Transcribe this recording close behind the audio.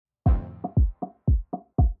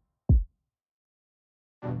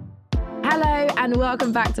Hello and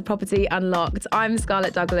welcome back to Property Unlocked. I'm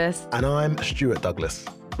Scarlette Douglas. And I'm Stuart Douglas.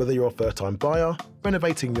 Whether you're a first-time buyer,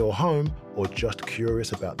 renovating your home, or just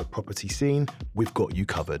curious about the property scene, we've got you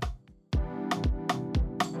covered.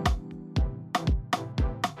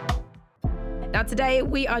 Now today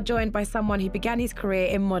we are joined by someone who began his career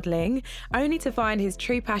in modelling only to find his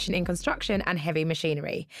true passion in construction and heavy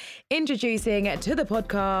machinery. Introducing to the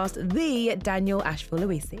podcast, the Daniel Ashville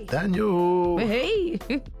Louisy. Daniel! Hey!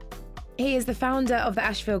 He is the founder of the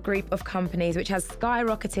Ashville Group of Companies, which has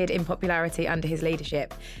skyrocketed in popularity under his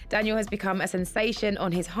leadership. Daniel has become a sensation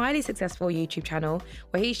on his highly successful YouTube channel,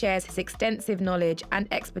 where he shares his extensive knowledge and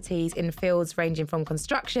expertise in fields ranging from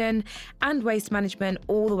construction and waste management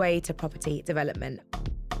all the way to property development.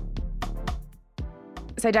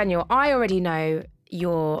 So Daniel, I already know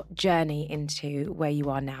your journey into where you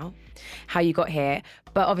are now, how you got here,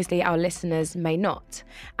 but obviously our listeners may not.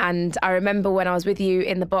 And I remember when I was with you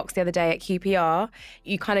in the box the other day at QPR,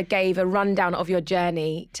 you kind of gave a rundown of your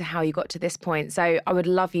journey to how you got to this point. So I would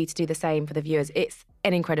love you to do the same for the viewers. It's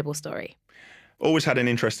an incredible story. Always had an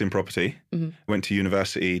interest in property. Went to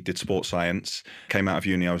university, did sports science. Came out of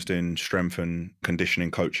uni, I was doing strength and conditioning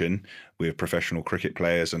coaching with professional cricket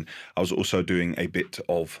players. And I was also doing a bit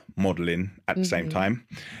of modelling at the same time.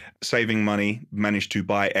 Saving money, managed to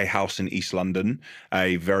buy a house in East London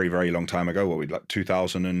a very, very long time ago, like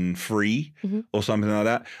 2003 or something like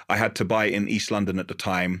that. I had to buy it in East London at the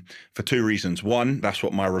time for two reasons. One, that's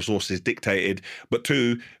what my resources dictated. But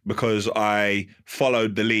two, because I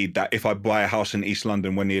followed the lead that if I buy a house in East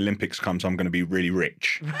London when the Olympics comes, I'm going to be really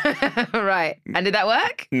rich. Right. And did that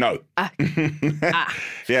work? No.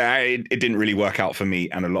 Yeah, it didn't really work out for me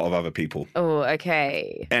and a lot of other people. Oh,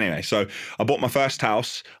 okay. Anyway, so I bought my first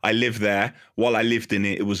house. I lived there. While I lived in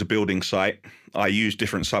it, it was a building site. I used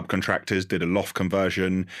different subcontractors, did a loft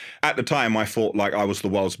conversion. At the time, I thought like I was the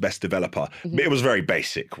world's best developer. But it was very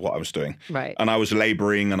basic what I was doing. Right. And I was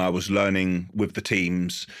labouring and I was learning with the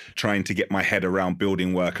teams, trying to get my head around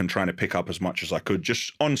building work and trying to pick up as much as I could,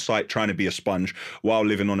 just on site, trying to be a sponge while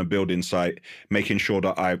living on a building site, making sure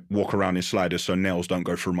that I walk around in sliders so nails don't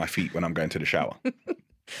go through my feet when I'm going to the shower.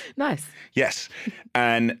 Nice. Yes.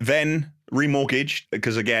 And then remortgaged,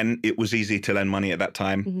 because again, it was easy to lend money at that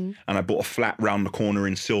time. And I bought a flat round the corner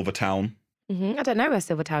in Silvertown. I don't know where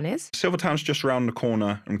Silvertown is. Silvertown's just round the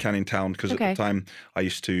corner from Canning Town, because at the time I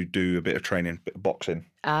used to do a bit of training, bit of boxing.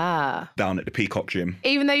 Down at the Peacock Gym.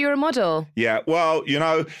 Even though you're a model? Yeah, well, you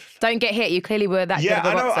know. Don't get hit. You clearly were that good of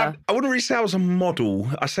a boxer. I wouldn't really say I was a model.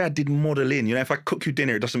 I say I did modelling. You know, if I cook you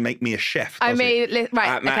dinner, it doesn't make me a chef. Okay.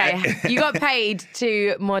 You got paid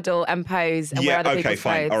to model and pose and wear other people's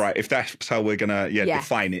fine. clothes. All right, if that's how we're going to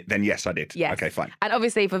define it, then yes, I did. Yes. Okay, fine. And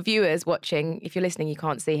obviously for viewers watching, if you're listening, you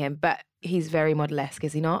can't see him, but he's very model-esque,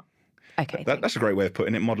 is he not? Okay. That's a great way of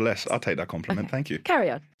putting it, model-esque. I'll take that compliment. Okay. Thank you.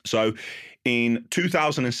 Carry on. So in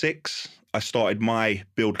 2006, I started my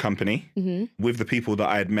build company with the people that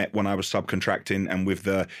I had met when I was subcontracting and with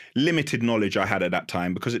the limited knowledge I had at that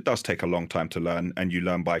time, because it does take a long time to learn and you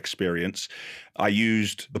learn by experience. I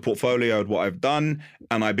used the portfolio of what I've done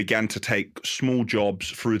and I began to take small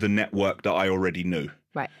jobs through the network that I already knew.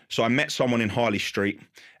 Right. So I met someone in Harley Street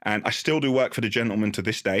and I still do work for the gentleman to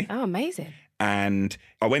this day. Oh, amazing. And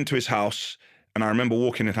I went to his house and I remember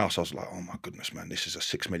walking in the house, I was like, oh my goodness, man, this is a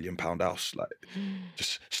 £6 million house. Like,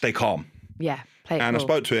 just stay calm. Yeah, play it And cool. I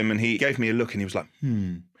spoke to him and he gave me a look and he was like,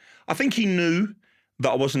 I think he knew that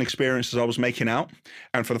I wasn't experienced as I was making out.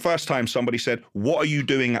 And for the first time, somebody said, what are you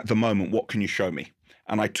doing at the moment? What can you show me?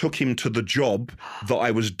 And I took him to the job that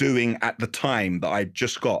I was doing at the time that I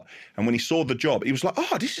just got. And when he saw the job, he was like,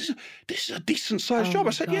 oh, this is a decent sized job. I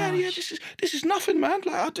said, yeah, this is nothing, man.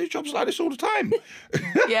 Like I do jobs like this all the time.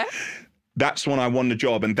 Yeah. That's when I won the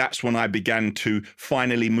job. And that's when I began to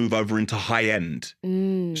finally move over into high end.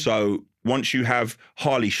 So once you have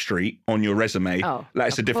Harley Street on your resume,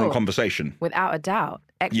 it's a different conversation. Without a doubt.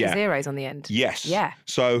 Extra zeros on the end. Yes. Yeah.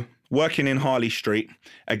 So working in Harley Street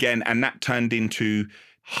again, and that turned into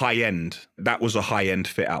high end. That was a high end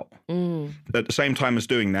fit out. At the same time as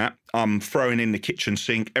doing that, I'm throwing in the kitchen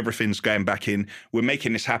sink. Everything's going back in. We're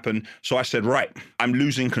making this happen. So I said, right, I'm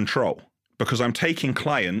losing control because I'm taking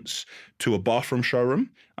clients to a bathroom showroom.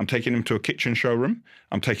 I'm taking them to a kitchen showroom.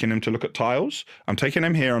 I'm taking them to look at tiles. I'm taking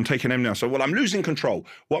them here. I'm taking them now. So, well, I'm losing control.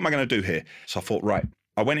 What am I going to do here? So I thought, right,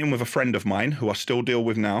 I went in with a friend of mine who I still deal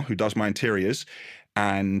with now, who does my interiors.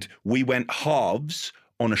 And we went halves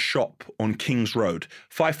on a shop on King's Road,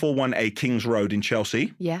 541A King's Road in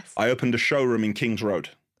Chelsea. Yes. I opened a showroom in King's Road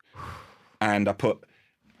and I put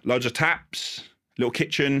loads of taps, little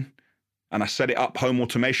kitchen, and I set it up, home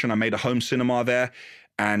automation. I made a home cinema there.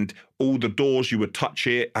 and all the doors, you would touch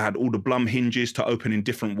it. I had all the Blum hinges to open in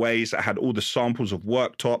different ways. I had all the samples of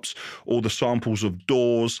worktops, all the samples of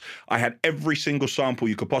doors. I had every single sample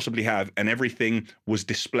you could possibly have, and everything was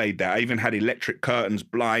displayed there. I even had electric curtains,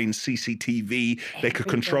 blinds, CCTV. They could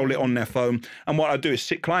control it on their phone. And what I'd do is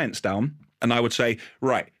sit clients down, and I would say,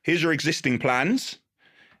 right, here's your existing plans,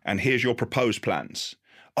 and here's your proposed plans.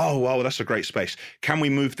 Oh, well, that's a great space. Can we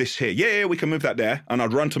move this here? Yeah, we can move that there. And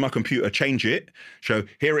I'd run to my computer, change it, show,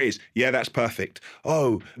 here it is. Yeah, that's perfect.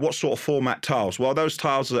 Oh, what sort of format tiles? Well, those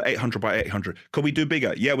tiles are 800 by 800. Could we do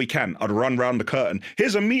bigger? Yeah, we can. I'd run round the curtain.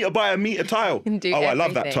 Here's a meter by a meter tile. I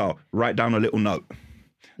love that tile. Write down a little note.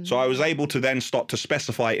 So I was able to then start to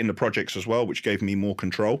specify it in the projects as well, which gave me more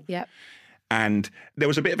control. Yep. And there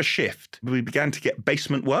was a bit of a shift. We began to get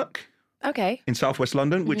basement work. Okay. In Southwest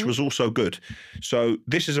London, which was also good. So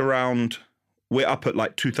this is around, we're up at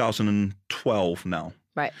like 2012 now.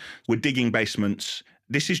 Right. We're digging basements.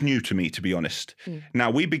 This is new to me, to be honest.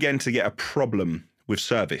 Now, we began to get a problem with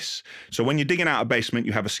service. So when you're digging out a basement,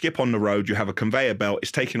 you have a skip on the road, you have a conveyor belt,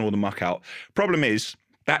 it's taking all the muck out. Problem is,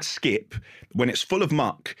 that skip, when it's full of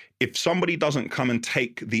muck, if somebody doesn't come and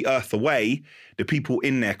take the earth away, the people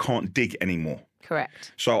in there can't dig anymore.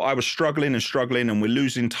 Correct. So I was struggling, and we're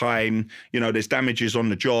losing time. You know, there's damages on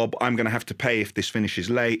the job. I'm going to have to pay if this finishes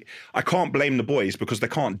late. I can't blame the boys because they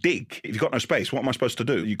can't dig. If you've got no space, what am I supposed to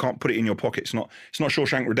do? You can't put it in your pocket. It's not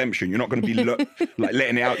Shawshank Redemption. You're not going to be like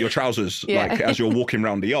letting it out your trousers like as you're walking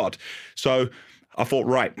around the yard. So I thought,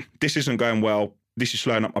 right, this isn't going well. This is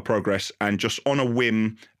slowing up my progress. And just on a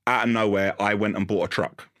whim, out of nowhere, I went and bought a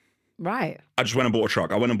truck. Right. I just went and bought a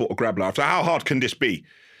truck. I went and bought a grab ladder. I thought, how hard can this be?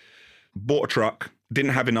 Bought a truck,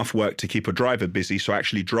 didn't have enough work to keep a driver busy, so I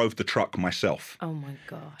actually drove the truck myself. Oh my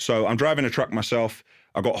gosh. So I'm driving a truck myself.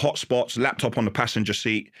 I got hotspots, laptop on the passenger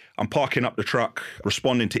seat. I'm parking up the truck,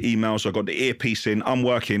 responding to emails. I got the earpiece in. I'm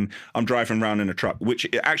working. I'm driving around in a truck, which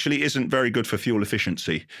actually isn't very good for fuel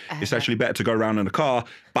efficiency. It's actually better to go around in a car,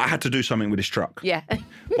 but I had to do something with this truck. Yeah.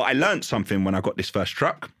 But I learned something when I got this first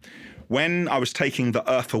truck. When I was taking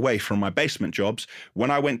the earth away from my basement jobs,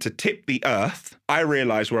 when I went to tip the earth, I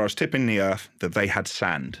realized where I was tipping the earth that they had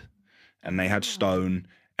sand and they had stone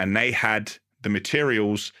and they had the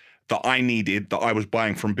materials that I needed that I was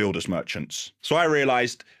buying from builders merchants. So I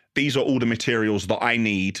realized these are all the materials that I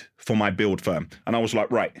need for my build firm. And I was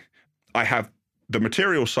like, right, I have the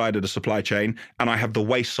material side of the supply chain and I have the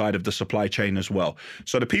waste side of the supply chain as well.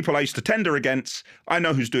 So the people I used to tender against, I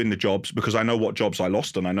know who's doing the jobs because I know what jobs I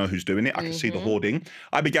lost and I know who's doing it. I can see the hoarding.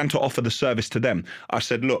 I began to offer the service to them. I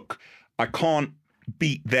said, look, I can't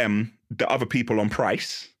beat them, the other people on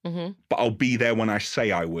price, but I'll be there when I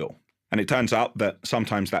say I will. And it turns out that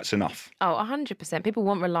sometimes that's enough. Oh, 100%. People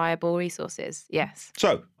want reliable resources. Yes.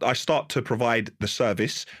 So I start to provide the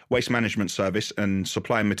service, waste management service and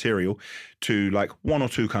supply material to like 1 or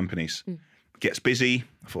 2 companies. Gets busy.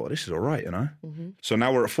 I thought, this is all right, you know. So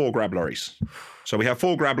now we're at 4 grab lorries. So we have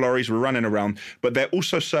 4 grab lorries. We're running around, but they're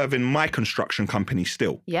also serving my construction company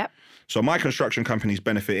still. Yep. So my construction company's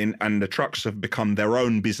benefiting and the trucks have become their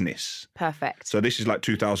own business. Perfect. So this is like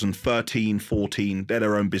 2013, 14, they're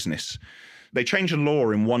their own business. They changed a law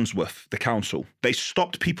in Wandsworth, the council. They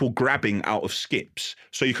stopped people grabbing out of skips.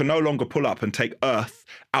 So you can no longer pull up and take earth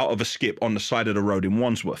out of a skip on the side of the road in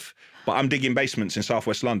Wandsworth. But I'm digging basements in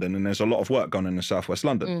Southwest London and there's a lot of work going on in Southwest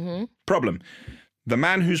London. Problem. The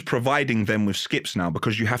man who's providing them with skips now,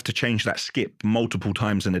 because you have to change that skip multiple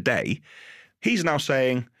times in a day, he's now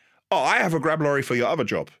saying, oh, I have a grab lorry for your other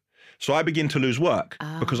job. So I begin to lose work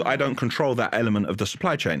because I don't control that element of the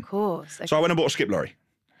supply chain. Of course. Okay. So I went and bought a skip lorry.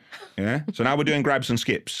 Yeah. So now we're doing grabs and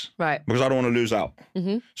skips. Right. Because I don't want to lose out.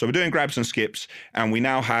 So we're doing grabs and skips and we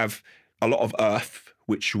now have a lot of earth,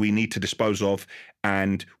 which we need to dispose of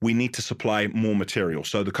and we need to supply more material.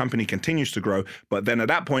 So the company continues to grow. But then at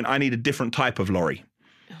that point, I need a different type of lorry.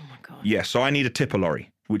 Oh my God. Yeah. So I need a tipper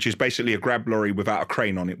lorry, which is basically a grab lorry without a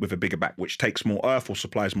crane on it with a bigger back, which takes more earth or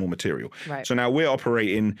supplies more material. Right. So now we're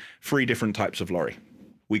operating 3 different types of lorry.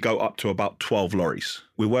 We go up to about 12 lorries.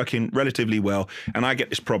 We're working relatively well, and I get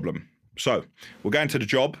this problem. So we're going to the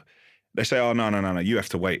job. They say, oh, no, you have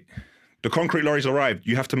to wait. The concrete lorry's arrived.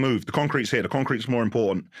 You have to move. The concrete's here. The concrete's more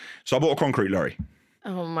important. So I bought a concrete lorry.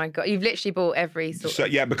 Oh my God. You've literally bought every sort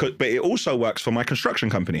of... Yeah, but it also works for my construction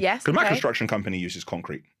company. Yes, because my construction company uses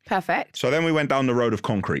concrete. Perfect. So then we went down the road of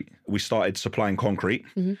concrete. We started supplying concrete,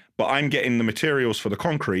 but I'm getting the materials for the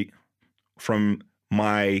concrete from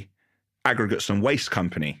my aggregates and waste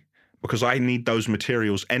company because I need those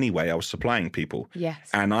materials anyway. I was supplying people. Yes.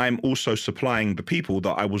 And I'm also supplying the people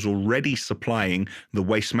that I was already supplying the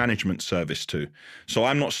waste management service to. So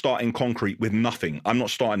I'm not starting concrete with nothing. I'm not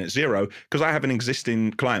starting at zero because I have an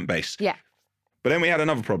existing client base. Yeah. But then we had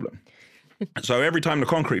another problem. So every time the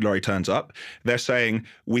concrete lorry turns up, they're saying,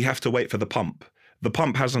 we have to wait for the pump. The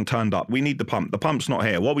pump hasn't turned up. We need the pump. The pump's not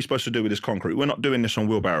here. What are we supposed to do with this concrete? We're not doing this on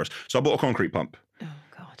wheelbarrows. So I bought a concrete pump. Oh,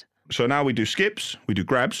 God. So now we do skips, we do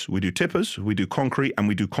grabs, we do tippers, we do concrete, and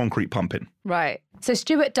we do concrete pumping. Right. So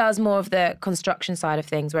Stuart does more of the construction side of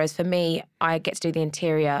things, whereas for me, I get to do the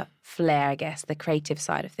interior flair, I guess, the creative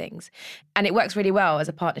side of things. And it works really well as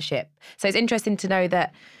a partnership. So it's interesting to know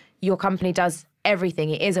that your company does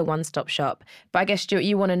everything. It is a one-stop shop. But I guess, Stuart,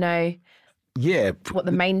 you want to know what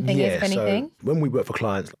the main thing is, if anything? So when we work for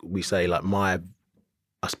clients, we say like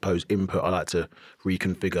I suppose input, I like to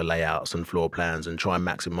reconfigure layouts and floor plans and try and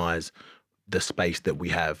maximize the space that we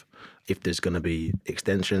have. If there's going to be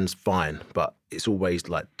extensions, fine. But it's always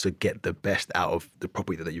like to get the best out of the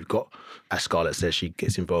property that you've got. As Scarlette says, she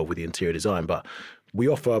gets involved with the interior design, but we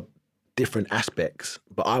offer different aspects.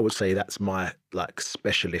 But I would say that's my like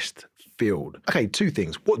specialist field. Okay, two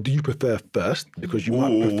things. What do you prefer first? Because you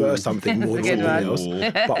might prefer something more than something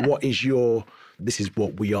else. But what is this is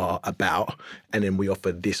what we are about, and then we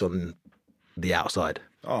offer this on the outside.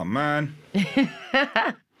 Oh, man.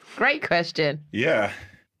 Great question. Yeah.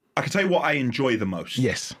 I can tell you what I enjoy the most.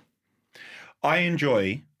 Yes. I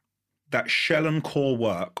enjoy that shell and core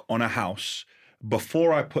work on a house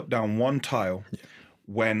before I put down one tile,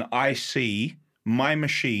 when I see my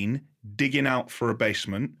machine digging out for a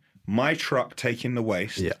basement, my truck taking the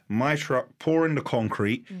waste, my truck pouring the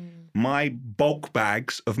concrete, my bulk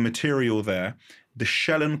bags of material there, the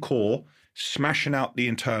shell and core, smashing out the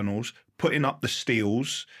internals, putting up the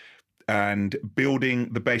steels and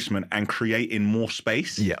building the basement and creating more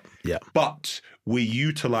space. Yeah. But we're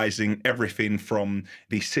utilizing everything from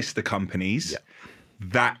the sister companies.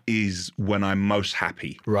 That is when I'm most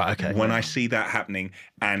happy. Right, okay. When I see that happening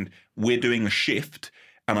and we're doing a shift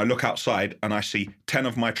and I look outside and I see 10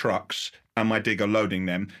 of my trucks and my digger loading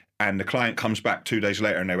them, and the client comes back 2 days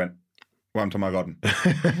later and they went, welcome to my garden.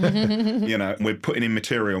 You know, we're putting in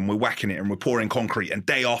material and we're whacking it and we're pouring concrete, and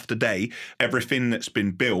day after day, everything that's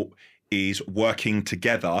been built is working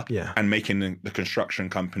together and making the construction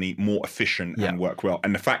company more efficient and work well.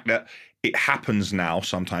 And the fact that it happens now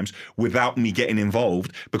sometimes without me getting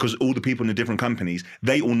involved, because all the people in the different companies,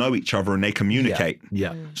 they all know each other and they communicate.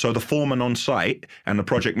 So the foreman on site and the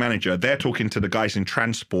project manager, they're talking to the guys in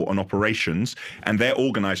transport and operations, and they're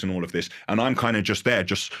organizing all of this. And I'm kind of just there,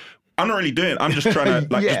 I'm not really doing it. I'm just trying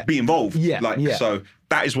to just be involved. So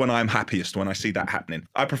that is when I'm happiest, when I see that happening.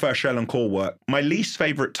 I prefer shell and core work. My least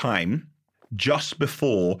favorite time, just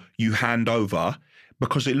before you hand over,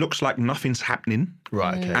 because it looks like nothing's happening.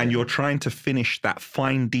 Right, okay. And you're trying to finish that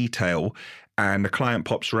fine detail and the client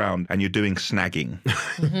pops around and you're doing snagging.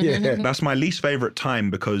 That's my least favorite time,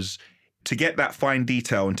 because to get that fine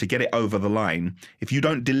detail and to get it over the line, if you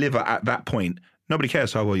don't deliver at that point, nobody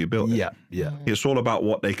cares how well you built it. It's all about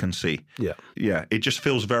what they can see. It just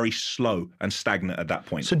feels very slow and stagnant at that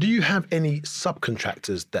point. So do you have any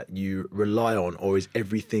subcontractors that you rely on, or is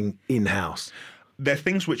everything in-house? There are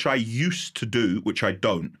things which I used to do, which I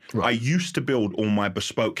don't. I used to build all my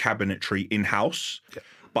bespoke cabinetry in-house,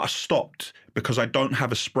 but I stopped because I don't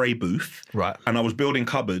have a spray booth. And I was building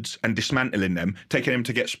cupboards and dismantling them, taking them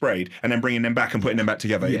to get sprayed, and then bringing them back and putting them back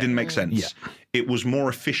together. It didn't make sense. It was more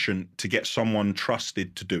efficient to get someone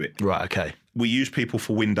trusted to do it. We use people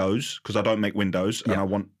for windows, because I don't make windows, and I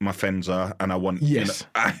want my Fenza, and I want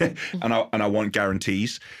and I want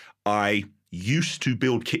guarantees. I used to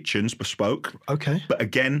build kitchens bespoke. But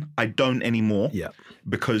again, I don't anymore.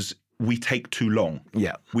 Because we take too long.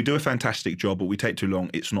 We do a fantastic job, but we take too long.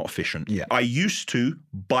 It's not efficient. I used to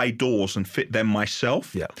buy doors and fit them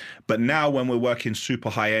myself. But now when we're working super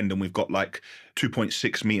high end and we've got like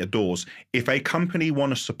 2.6 meter doors, if a company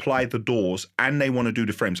want to supply the doors and they want to do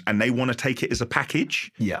the frames and they want to take it as a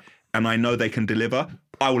package, and I know they can deliver,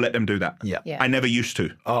 I will let them do that. I never used to.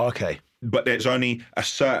 But there's only a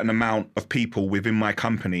certain amount of people within my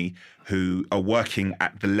company who are working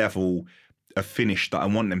at the level of finish that I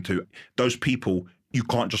want them to. Those people, you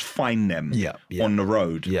can't just find them on the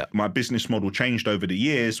road. My business model changed over the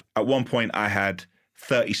years. At one point, I had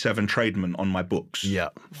 37 tradesmen on my books,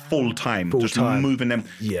 full time, moving them.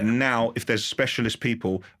 Now, if there's specialist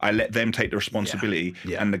people, I let them take the responsibility,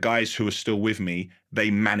 and the guys who are still with me, they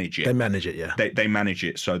manage it. They manage it, They manage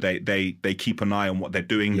it, so they keep an eye on what they're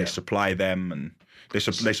doing. They supply them, and They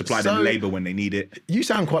supply them labour when they need it. You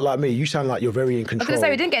sound quite like me. You sound like you're very in control. I was going to say,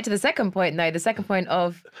 we didn't get to the second point, though. The second point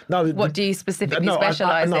of what do you specifically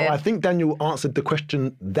specialise in? I think Daniel answered the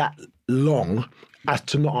question that long as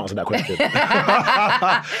to not answer that question.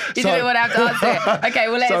 You didn't want to have to answer it. Okay,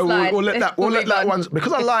 we'll let it slide. We'll let that one,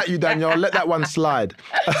 because I like you, Daniel, I'll let that one slide.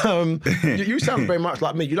 You sound very much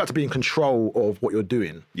like me. You like to be in control of what you're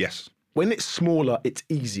doing. Yes. When it's smaller, it's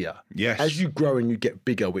easier. Yes. As you grow and you get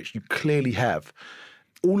bigger, which you clearly have,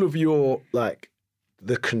 all of your,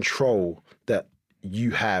 the control that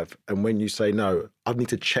you have, and when you say, no, I need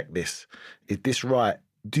to check this, is this right?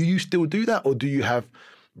 Do you still do that, or do you have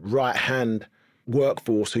right-hand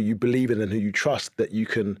workforce who you believe in and who you trust that you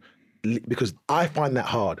can, because I find that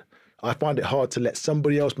hard. I find it hard to let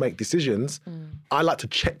somebody else make decisions. I like to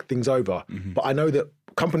check things over, but I know that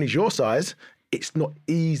companies your size, it's not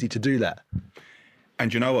easy to do that.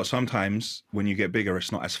 And you know what? Sometimes when you get bigger,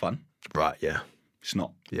 it's not as fun. Right, yeah. It's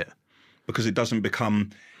not. Yeah. Because it doesn't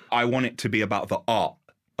become, I want it to be about the art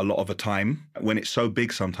a lot of the time. When it's so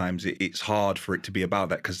big, sometimes it's hard for it to be about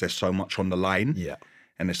that because there's so much on the line. Yeah.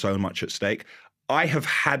 And there's so much at stake. I have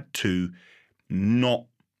had to not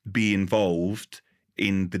be involved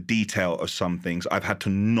in the detail of some things. I've had to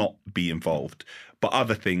not be involved. But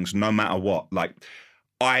other things, no matter what,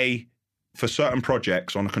 for certain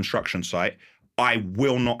projects on a construction site, I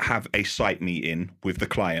will not have a site meeting with the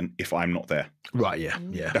client if I'm not there. Right, yeah,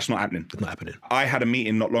 yeah. That's not happening. It's not happening. I had a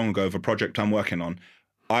meeting not long ago of a project I'm working on.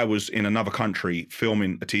 I was in another country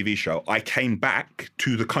filming a TV show. I came back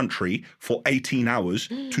to the country for 18 hours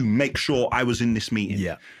to make sure I was in this meeting.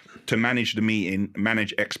 Yeah. To manage the meeting,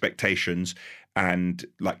 manage expectations, and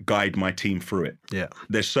guide my team through it. Yeah.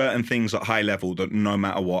 There's certain things at high level that no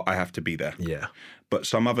matter what, I have to be there. Yeah. But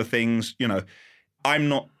some other things, I'm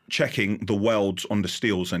not checking the welds on the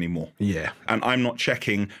steels anymore. Yeah. And I'm not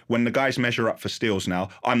checking, when the guys measure up for steels now,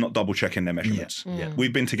 I'm not double checking their measurements. Yeah.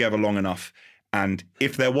 We've been together long enough. And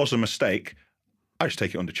if there was a mistake, I just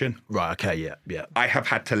take it on the chin. Right, okay, yeah, yeah. I have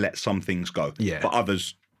had to let some things go. Yeah. But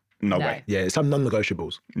others, no way. Yeah, some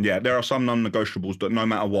non-negotiables. Yeah, there are some non-negotiables that no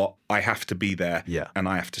matter what, I have to be there. Yeah. And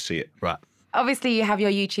I have to see it. Right. Obviously, you have your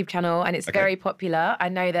YouTube channel and it's very popular. I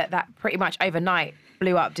know that pretty much overnight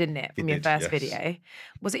blew up, didn't it, from your first video?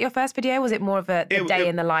 Was it your first video? Was it more of a day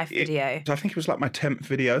in the life video? I think it was my 10th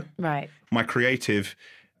video. Right. My creative,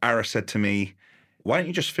 Ara, said to me, why don't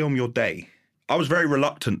you just film your day? I was very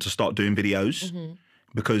reluctant to start doing videos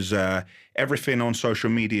because everything on social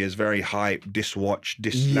media is very hype, this watch,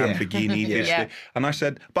 this Lamborghini, this. And I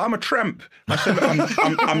said, but I'm a tramp. I said,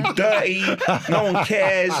 I'm dirty. No one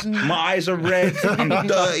cares. My eyes are red. I'm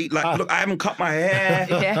dirty. Look, I haven't cut my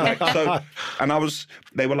hair.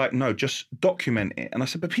 They were like, no, just document it. And I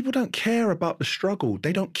said, but people don't care about the struggle.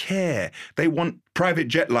 They don't care. They want private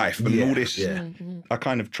jet life and all this. Yeah. I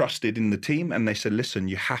kind of trusted in the team and they said, listen,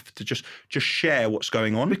 you have to just share what's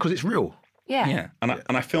going on. Because it's real. Yeah. And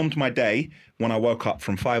I filmed my day when I woke up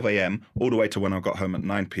from 5 a.m. all the way to when I got home at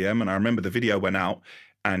 9 p.m. And I remember the video went out.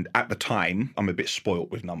 And at the time, I'm a bit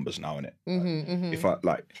spoilt with numbers now, innit?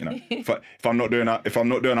 If I'm not doing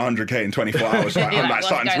 100K in 24 hours, I'm like,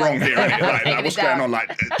 something's wrong here, innit? What's going on?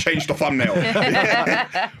 Change the thumbnail.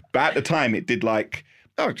 But at the time, it did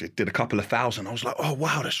it did a couple of thousand. I was like, oh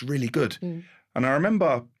wow, that's really good. And I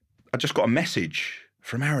remember I just got a message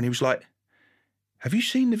from Aaron. He was like, have you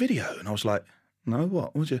seen the video? And I was like, no,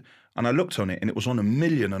 what was it? And I looked on it and it was on 1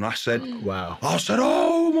 million. And I said, wow. I said,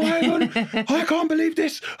 oh my God, I can't believe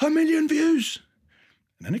this, 1 million views.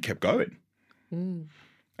 And then it kept going. And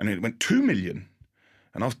it went 2 million.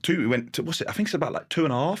 And after 2, it went to, I think it's about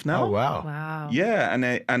 2.5 now. Oh, wow. Wow. Yeah,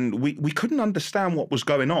 and we couldn't understand what was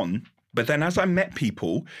going on. But then as I met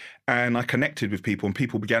people and I connected with people and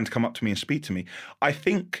people began to come up to me and speak to me, I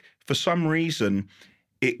think for some reason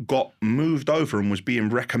it got moved over and was being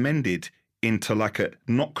recommended into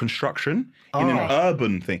not construction, in an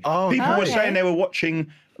urban thing. People were saying they were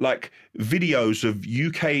watching videos of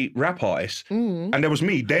UK rap artists and there was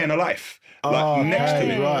me, day in a life. Next to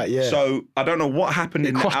me. Right, yeah. So I don't know what happened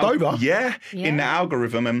in crossed over. Yeah, in the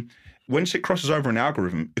algorithm. And once it crosses over an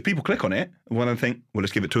algorithm, if people click on it, they think, well,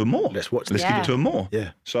 let's give it to them more. Let's give it to them more.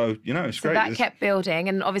 Yeah. So, it's so great. That kept building,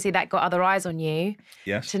 and obviously that got other eyes on you.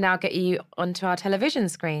 Yes. To now get you onto our television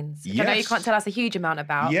screens. Which I know you can't tell us a huge amount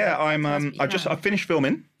about. Yeah, I finished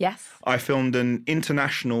filming. Yes. I filmed an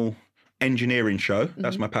international engineering show.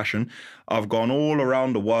 That's my passion. I've gone all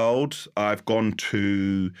around the world. I've gone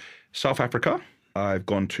to South Africa. I've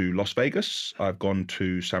gone to Las Vegas. I've gone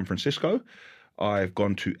to San Francisco. I've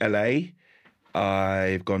gone to LA.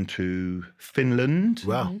 I've gone to Finland.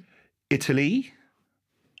 Wow. Italy,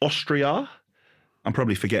 Austria, I'm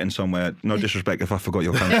probably forgetting somewhere. No disrespect if I forgot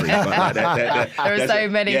your country. But there are so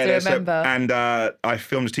many to remember. And I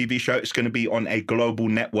filmed a TV show. It's going to be on a global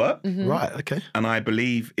network. Right, okay. And I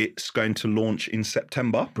believe it's going to launch in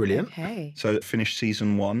September. Brilliant. Okay. So finished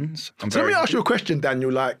season 1. So let me ask you a question,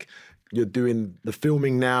 Daniel. Like, you're doing the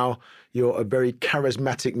filming now. You're a very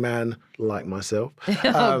charismatic man like myself.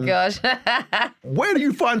 Oh, gosh. Where do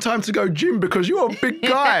you find time to go gym? Because you're a big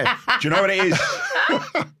guy. Do you know what it is?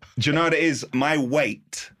 Do you know what it is? My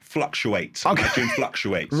weight fluctuates. Okay. My gym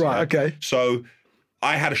fluctuates. Right, okay. So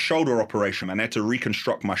I had a shoulder operation and I had to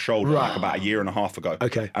reconstruct my shoulder like about 1.5 years ago.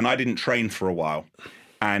 Okay. And I didn't train for a while.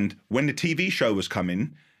 And when the TV show was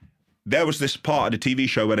coming, there was this part of the TV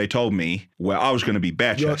show where they told me where I was going to be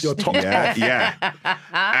bare chest. Your top yeah.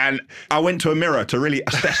 And I went to a mirror to really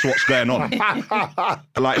assess what's going on.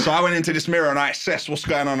 So I went into this mirror and I assessed what's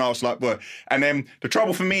going on. I was like, well, and then the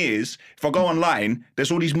trouble for me is if I go online,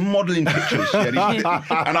 there's all these modeling pictures. And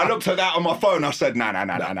I looked at that on my phone. I said, no.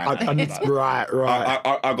 Right.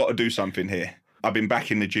 I got to do something here. I've been back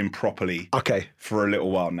in the gym properly for a little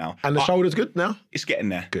while now. And the shoulder's good now? It's getting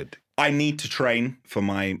there. Good. I need to train for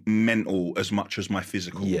my mental as much as my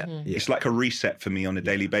physical. Yeah. It's like a reset for me on a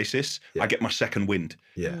daily basis. Yeah. I get my second wind.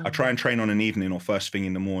 Yeah. I try and train on an evening or first thing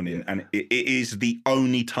in the morning. And it is the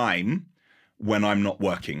only time when I'm not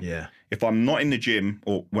working. Yeah. If I'm not in the gym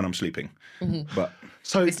or when I'm sleeping. But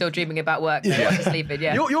so We're still dreaming about work though, while you're sleeping,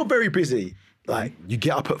 yeah. You're very busy. Like, you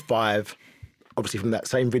get up at 5. Obviously, from that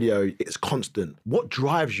same video, it's constant. What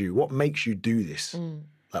drives you? What makes you do this?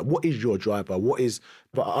 Like, what is your driver?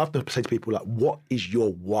 But I often say to people, like, what is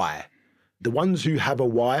your why? The ones who have a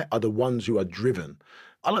why are the ones who are driven.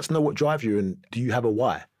 I'd like to know what drives you, and do you have a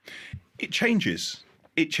why? it changes.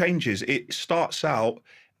 It starts out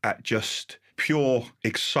at just pure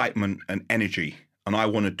excitement and energy. And I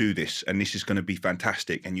want to do this, and this is going to be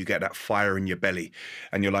fantastic. And you get that fire in your belly,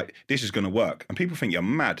 and you're like, "This is going to work." And people think you're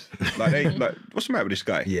mad. Like, what's the matter with this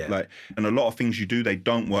guy? Yeah. And a lot of things you do, they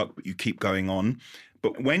don't work, but you keep going on.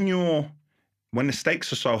 But when the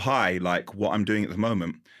stakes are so high, like what I'm doing at the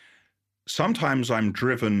moment, sometimes I'm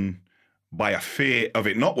driven by a fear of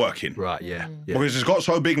it not working. Right. Yeah. Because it's got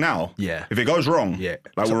so big now. Yeah. If it goes wrong,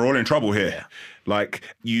 we're all in trouble here. Yeah. Like,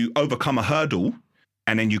 you overcome a hurdle,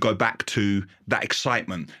 and then you go back to that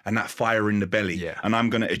excitement and that fire in the belly. Yeah. And I'm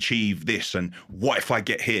going to achieve this. And what if I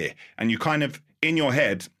get here? And you kind of, in your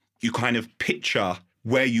head, you kind of picture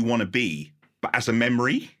where you want to be, but as a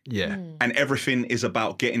memory. Yeah. And everything is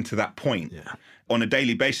about getting to that point. Yeah. On a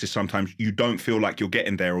daily basis, sometimes you don't feel like you're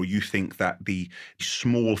getting there, or you think that the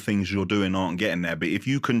small things you're doing aren't getting there. But if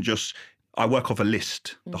you can just... I work off a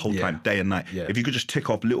list the whole time, day and night. Yeah. If you could just tick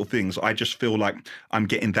off little things, I just feel like I'm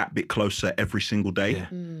getting that bit closer every single day.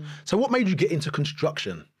 Yeah. So what made you get into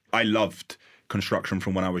construction? I loved construction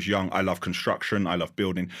from when I was young. I love construction. I love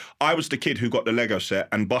building. I was the kid who got the Lego set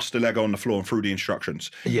and bust the Lego on the floor and threw the instructions.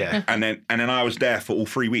 Yeah. And then I was there for all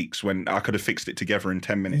 3 weeks when I could have fixed it together in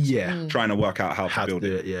 10 minutes. Yeah. Trying to work out how to build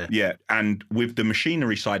it. Yeah. And with the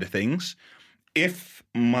machinery side of things, if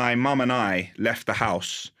my mum and I left the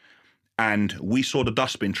house and we saw the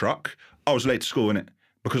dustbin truck, I was late to school, innit?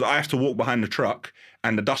 Because I have to walk behind the truck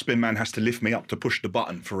and the dustbin man has to lift me up to push the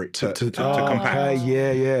button for it to compact.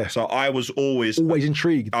 Yeah. So I was always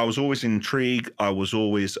intrigued. I was always intrigued. I was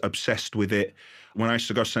always obsessed with it. When I used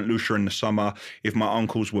to go to St. Lucia in the summer, if my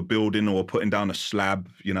uncles were building or putting down a slab,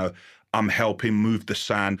 I'm helping move the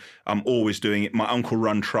sand. I'm always doing it. My uncle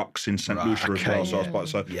run trucks in St. Lucia as well. So I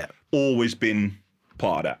was part of always been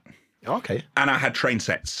part of that. Okay. And I had train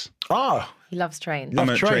sets. Oh. He loves trains. I'm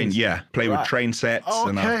a train, play with train sets.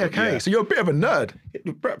 Okay. So you're a bit of a nerd.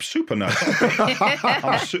 Super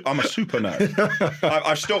nerd. I'm a super nerd.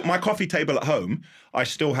 I've still, my coffee table at home, I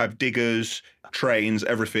still have diggers, trains,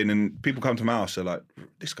 everything. And people come to my house, they're like,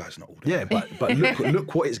 this guy's not ordinary. Yeah, but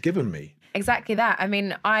look what it's given me. Exactly that. I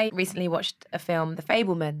mean, I recently watched a film, The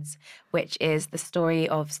Fabelmans, which is the story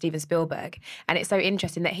of Steven Spielberg. And it's so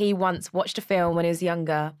interesting that he once watched a film when he was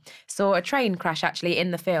younger, saw a train crash actually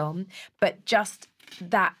in the film, but just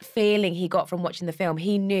that feeling he got from watching the film,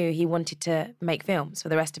 he knew he wanted to make films for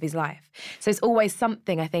the rest of his life. So it's always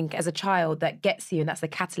something, I think, as a child that gets you, and that's the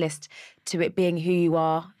catalyst to it being who you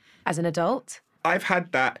are as an adult. I've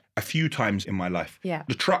had that a few times in my life. Yeah.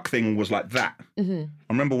 The truck thing was like that. Mm-hmm.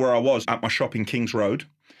 I remember where I was at my shop in Kings Road,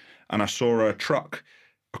 and I saw a truck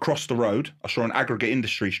across the road. I saw an Aggregate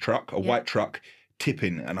Industries truck, a white truck,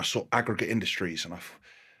 tipping, and I saw Aggregate Industries, and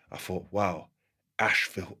I thought, wow,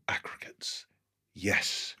 Ashville Aggregates.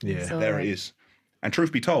 Yes. Yeah. There it is. And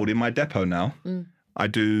truth be told, in my depot now, I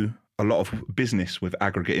do a lot of business with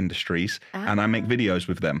Aggregate Industries and I make videos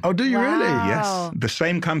with them. Oh, do you really? Yes. The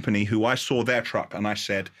same company who I saw their truck and I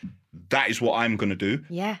said, that is what I'm going to do.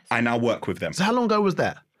 Yes. I now work with them. So how long ago was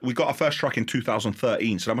that? We got our first truck in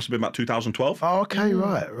 2013, so that must have been about 2012. Oh, okay,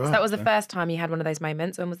 right. So that was the first time you had one of those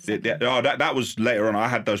moments. When was the second? That was later on. I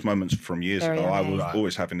had those moments from years ago. I was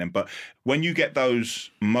always having them. But when you get those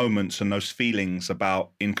moments and those feelings about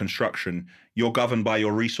in construction, you're governed by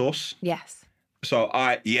your resource. Yes. So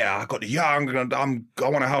I want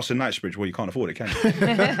a house in Knightsbridge. Well, you can't afford it, can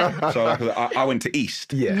you? So I went to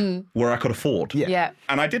East, where I could afford. Yeah.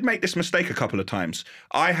 And I did make this mistake a couple of times.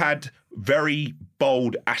 I had very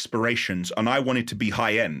bold aspirations and I wanted to be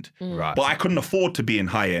high end. Right. But I couldn't afford to be in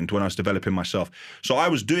high end when I was developing myself. So I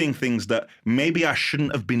was doing things that maybe I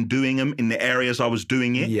shouldn't have been doing them in the areas I was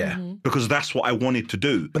doing it. Yeah. Because that's what I wanted to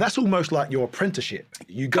do. But that's almost like your apprenticeship.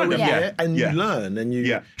 You go in there and you learn and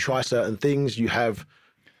you try certain things. You have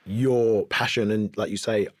your passion and, like you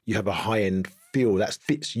say, you have a high-end feel that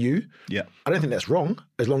fits you. Yeah. I don't think that's wrong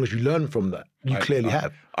as long as you learn from that. You clearly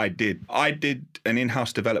have. I did an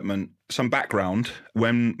in-house development, some background.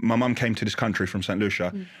 When my mum came to this country from St.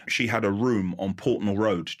 Lucia, she had a room on Portnell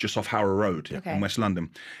Road, just off Harrow Road in West London.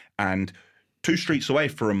 And 2 streets away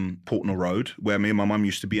from Portnell Road, where me and my mum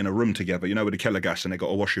used to be in a room together, you know, with the Keller gas, and they got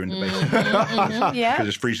to wash you in the basement. Yeah. Because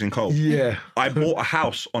it's freezing cold. Yeah. I bought a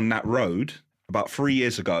house on that road about 3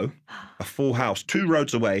 years ago, a full house, 2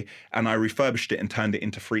 roads away, and I refurbished it and turned it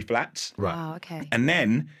into 3 flats. Right. Wow, okay. And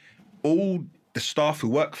then all the staff who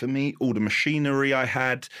worked for me, all the machinery I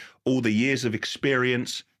had, all the years of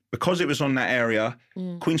experience, because it was on that area,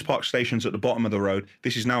 Queen's Park Station's at the bottom of the road.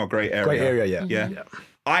 This is now a great area. Great area, yeah. Yeah.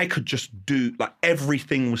 I could just do, like,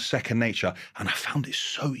 everything was second nature, and I found it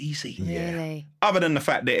so easy. Really? Other than the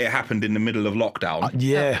fact that it happened in the middle of lockdown.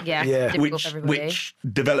 Which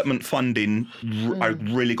development funding, I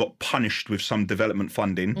really got punished with some development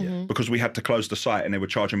funding because we had to close the site and they were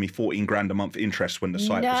charging me 14 grand a month interest when the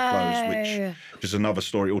site was closed, which is another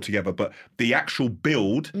story altogether. But the actual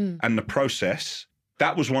build and the process,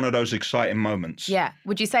 that was one of those exciting moments. Yeah.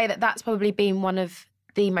 Would you say that that's probably been one of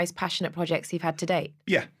the most passionate projects you've had to date?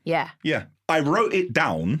 Yeah. Yeah. Yeah. I wrote it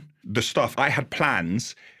down, the stuff. I had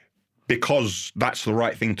plans because that's the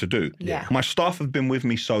right thing to do. Yeah. My staff have been with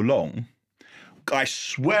me so long, I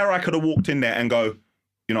swear I could have walked in there and go,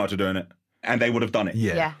 you know how to do it? And they would have done it.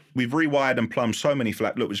 Yeah. We've rewired and plumbed so many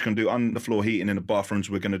flats. Look, we're just going to do underfloor heating in the bathrooms.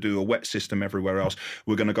 We're going to do a wet system everywhere else.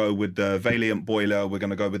 We're going to go with the Valiant boiler. We're going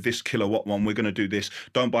to go with this kilowatt one. We're going to do this.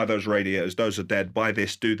 Don't buy those radiators. Those are dead. Buy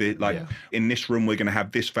this. Do this. In this room, we're going to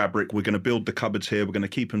have this fabric. We're going to build the cupboards here. We're going to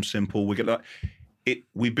keep them simple. We're going to...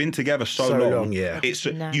 We've been together so long. It's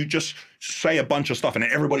you just say a bunch of stuff and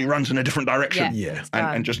everybody runs in a different direction.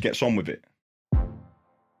 And just gets on with it.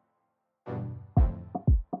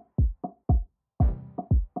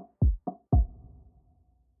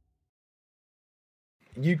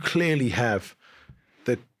 You clearly have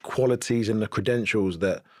the qualities and the credentials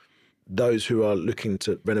that those who are looking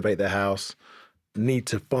to renovate their house need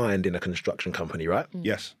to find in a construction company, right?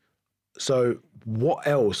 Yes. So what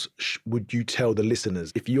else would you tell the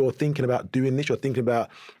listeners? If you're thinking about doing this, you're thinking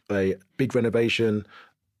about a big renovation,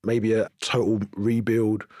 maybe a total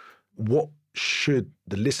rebuild, what should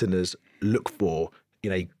the listeners look for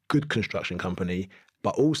in a good construction company,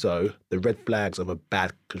 but also the red flags of a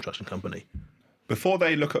bad construction company? Before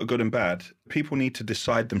they look at a good and bad, people need to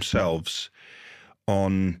decide themselves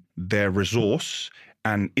on their resource,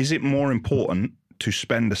 and is it more important to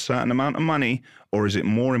spend a certain amount of money, or is it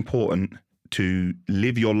more important to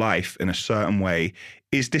live your life in a certain way?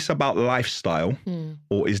 Is this about lifestyle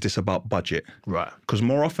or is this about budget? Right. Because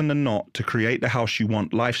more often than not, to create the house you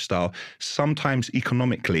want, lifestyle, sometimes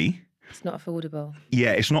economically... It's not affordable.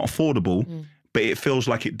 Yeah, it's not affordable, but it feels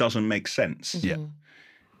like it doesn't make sense. Yeah.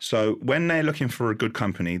 So when they're looking for a good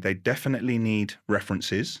company, they definitely need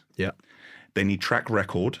references. Yeah. They need track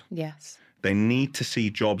record. Yes. They need to see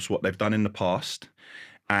jobs, what they've done in the past,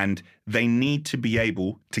 and they need to be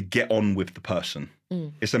able to get on with the person.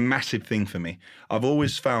 It's a massive thing for me. I've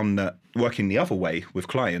always found that working the other way with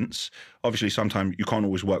clients, obviously sometimes you can't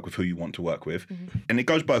always work with who you want to work with. And it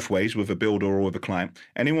goes both ways with a builder or with a client.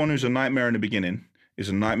 Anyone who's a nightmare in the beginning is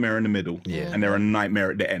a nightmare in the middle, and they're a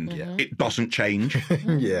nightmare at the end. It doesn't change.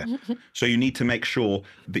 So you need to make sure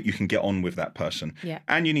that you can get on with that person.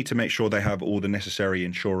 And you need to make sure they have all the necessary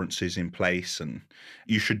insurances in place, and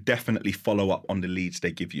you should definitely follow up on the leads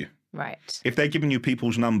they give you. Right. If they're giving you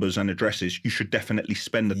people's numbers and addresses, you should definitely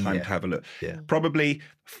spend the time to have a look. Probably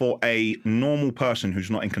for a normal person who's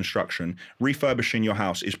not in construction, refurbishing your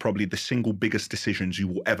house is probably the single biggest decisions you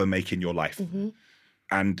will ever make in your life.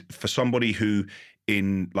 And for somebody who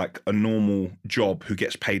in like a normal job who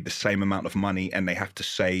gets paid the same amount of money and they have to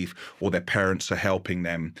save, or their parents are helping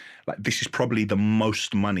them. Like, this is probably the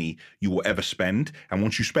most money you will ever spend. And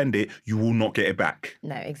once you spend it, you will not get it back.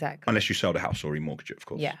 No, exactly. Unless you sell the house or remortgage it, of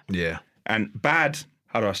course. Yeah. Yeah. And bad,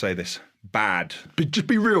 how do I say this? Bad. But just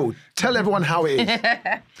be real. Tell everyone how it is.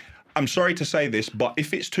 I'm sorry to say this, but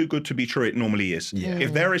if it's too good to be true, it normally is. Yeah.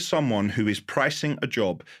 If there is someone who is pricing a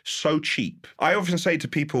job so cheap, I often say to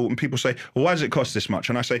people, and people say, well, why does it cost this much?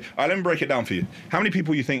 And I say, all right, let me break it down for you. How many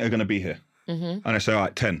people you think are going to be here? And I say, all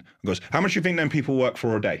right, 10. He goes, how much do you think then people work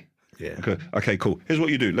for a day? Yeah. Okay, cool. Here's what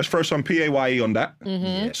you do. Let's throw some PAYE on that.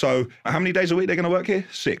 So how many days a week they're going to work here?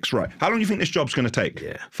 6, right. How long do you think this job's going to take?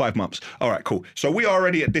 5 months. All right, cool. So we are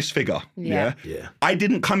already at this figure. Yeah. I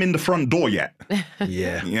didn't come in the front door yet.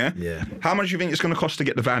 Yeah. How much do you think it's going to cost to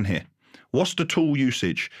get the van here? What's the tool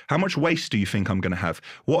usage? How much waste do you think I'm going to have?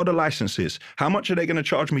 What are the licenses? How much are they going to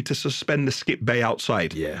charge me to suspend the skip bay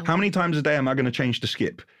outside? Yeah. How many times a day am I going to change the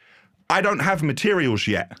skip? I don't have materials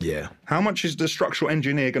yet. Yeah. How much is the structural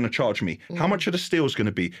engineer going to charge me? How much are the steels going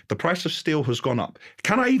to be? The price of steel has gone up.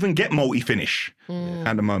 Can I even get multi-finish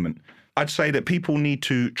at the moment? I'd say that people need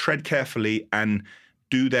to tread carefully and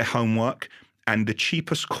do their homework. And the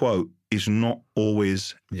cheapest quote is not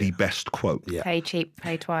always the best quote. Yeah. Pay cheap,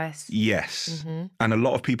 pay twice. Yes. And a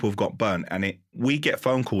lot of people have got burnt. And we get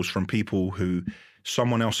phone calls from people who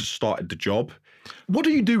someone else has started the job. What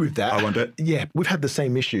do you do with that? I wonder. Yeah, we've had the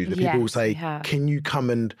same issue. That people will Yes, we say, have. can you come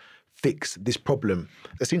and fix this problem?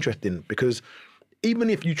 That's interesting because even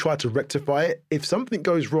if you try to rectify it, if something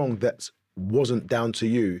goes wrong that wasn't down to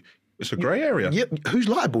you, It's a grey area. yeah, who's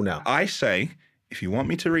liable now? I say, if you want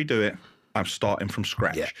me to redo it, I'm starting from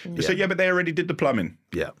scratch. Yeah. You say, yeah, but they already did the plumbing.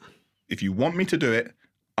 Yeah. If you want me to do it,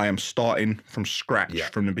 I am starting from scratch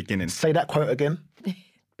from the beginning. Say that quote again.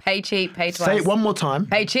 Pay cheap, pay twice. Say it one more time.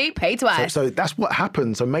 Pay cheap, pay twice. So that's what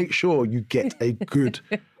happens. So make sure you get a good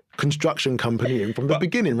construction company in from the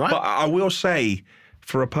beginning, right? But I will say,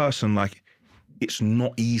 for a person, like, it's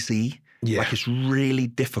not easy. Yeah. Like, it's really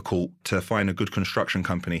difficult to find a good construction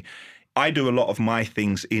company. I do a lot of my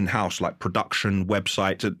things in-house, like production,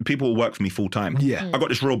 websites. People will work for me full-time. Yeah. I've got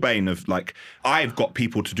this real bane of, like, I've got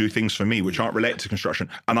people to do things for me which aren't related to construction,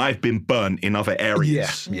 and I've been burnt in other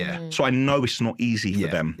areas. Yeah. So I know it's not easy for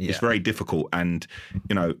them. Yeah. It's very difficult, and,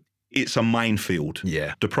 you know, it's a minefield.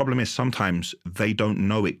 Yeah. The problem is sometimes they don't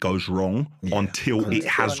know it goes wrong until it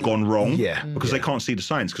has gone wrong. Yeah. Because they can't see the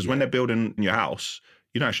signs. Because when they're building your house,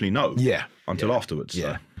 you don't actually know. Yeah. Until afterwards.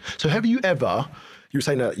 Yeah. So have you ever, you were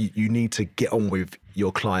saying that you need to get on with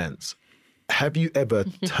your clients. Have you ever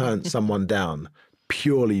turned someone down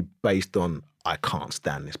purely based on, I can't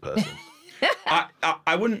stand this person?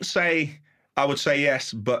 I wouldn't say, I would say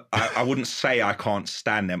yes, but I wouldn't say I can't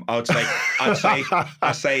stand them. I'd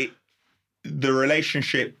say the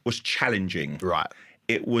relationship was challenging. Right.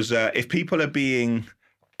 It was, if people are being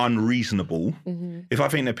unreasonable, if I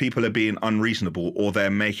think that people are being unreasonable or they're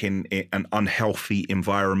making it an unhealthy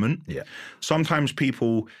environment, sometimes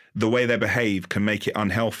people, the way they behave can make it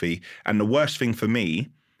unhealthy. And the worst thing for me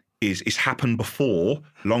is it's happened before,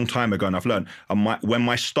 long time ago, and I've learned, when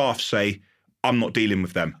my staff say, I'm not dealing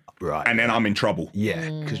with them. Right. And then I'm in trouble. Yeah,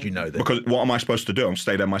 because you know that. Because what am I supposed to do? I'm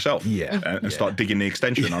stay there myself. And start digging the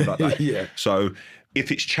extension. I'm like that. Yeah. So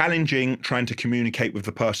if it's challenging trying to communicate with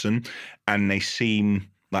the person and they seem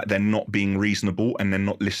like they're not being reasonable and they're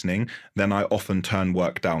not listening, then I often turn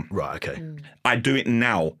work down. Right, okay. I do it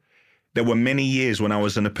now. There were many years when I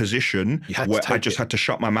was in a position where I just had to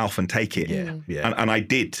shut my mouth and take it. Yeah. And I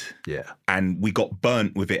did. Yeah. And we got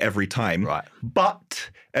burnt with it every time. Right.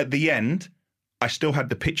 But at the end, I still had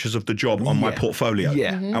the pictures of the job on my portfolio.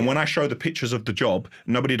 Yeah. And when I show the pictures of the job,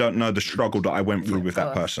 nobody don't know the struggle that I went through with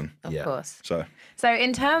that person. Of course. So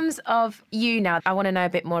in terms of you now, I want to know a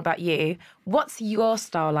bit more about you. What's your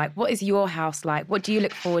style like? What is your house like? What do you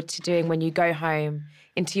look forward to doing when you go home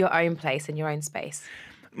into your own place and your own space?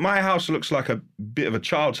 my house looks like a bit of a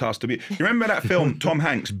child's house to be. You remember that film, Tom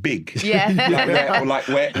Hanks, Big? Yeah.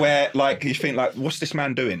 where you think, like, what's this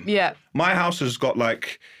man doing? Yeah. My house has got,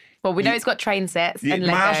 like... Well, we know it's got train sets and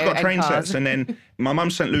Lego my house got and train cars. sets, and then my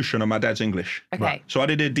mum's St. Lucian and my dad's English. Okay. Right. So I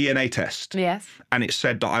did a DNA test. Yes. And it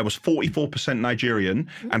said that I was 44% Nigerian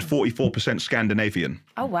and 44% Scandinavian.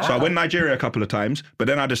 Oh, wow. So I went Nigeria a couple of times, but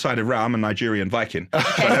then I decided, right, I'm a Nigerian Viking. So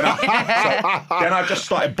then I just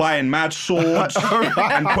started buying mad swords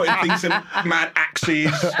and putting things in mad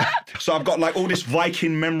axes. So I've got like all this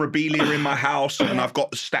Viking memorabilia in my house, and I've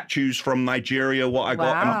got statues from Nigeria, what I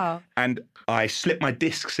got. Wow. And I slipped my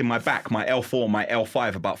discs in my back, my L4, my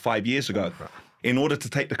L5, about 5 years ago. in order to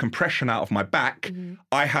take the compression out of my back,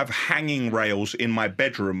 I have hanging rails in my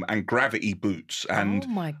bedroom and gravity boots. And Oh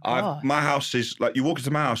my God. my house is like, you walk into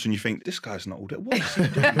my house and you think, this guy's not all that. What is he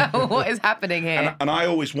doing? What is happening here? And I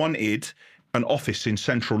always wanted an office in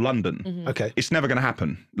central London. Okay. It's never going to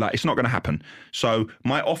happen. Like, it's not going to happen. So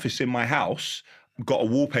my office in my house got a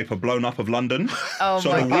wallpaper blown up of London. Oh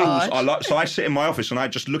so my the walls gosh. are like, so I sit in my office and I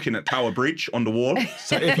just looking at Tower Bridge on the wall.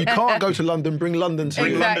 So if you can't go to London, bring London to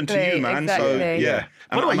Bring you. London to you, man. So exactly. yeah.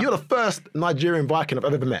 By the way, you're the first Nigerian Viking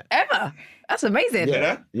I've ever met. Ever? That's amazing.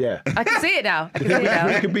 Yeah. Yeah. I can see it now. I can see it We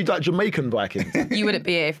now. could be like Jamaican Vikings. You wouldn't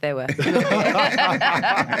be here if there were.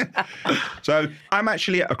 So I'm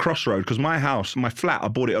actually at a crossroad because my house, my flat, I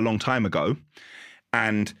bought it a long time ago.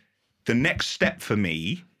 And the next step for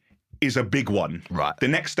me is a big one. Right. The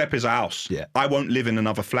next step is a house. Yeah. I won't live in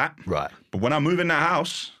another flat. Right. But when I move in that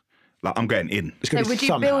house, like, I'm getting in. It's So gonna be would you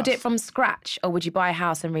some build house. it from scratch or would you buy a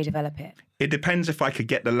house and redevelop it? It depends if I could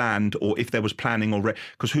get the land or if there was planning already.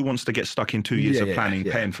 Because who wants to get stuck in 2 years Yeah, of yeah, planning,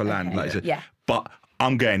 yeah. paying for land? Like I said. Yeah. But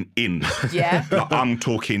I'm getting in. Yeah. Like, I'm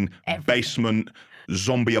talking basement,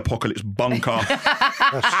 zombie apocalypse bunker,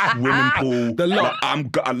 swimming pool. The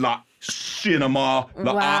lot. Like cinema.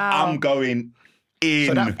 Like, Wow. I'm going in.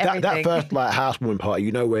 So that Everything. first like housewarming party,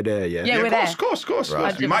 you know we're there, yeah? Yeah, yeah, we're of there. course.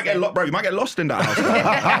 Right. You might get lost, bro. You might get lost in that house.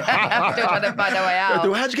 I'm still trying to find a way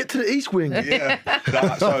out. How'd you get to the East Wing? Yeah.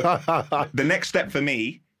 So the next step for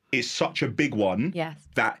me is such a big one Yes.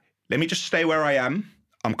 that let me just stay where I am.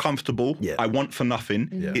 I'm comfortable. Yeah. I want for nothing.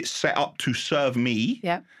 Yeah. It's set up to serve me.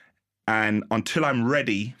 Yeah. And until I'm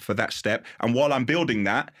ready for that step, and while I'm building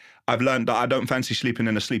that, I've learned that I don't fancy sleeping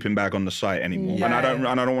in a sleeping bag on the site anymore, No. and I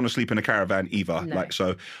don't want to sleep in a caravan either. No. Like,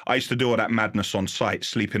 so I used to do all that madness on site,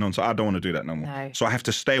 sleeping on site. I don't want to do that no more. No. So I have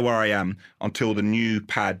to stay where I am until the new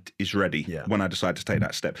pad is ready. Yeah. When I decide to take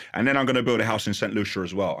that step, and then I'm going to build a house in St. Lucia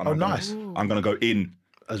as well. And Oh, I'm gonna- nice. I'm going to go in.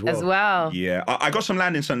 As well. As well. Yeah, I got some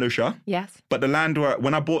land in St. Lucia. Yes. But the land,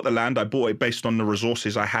 when I bought the land, I bought it based on the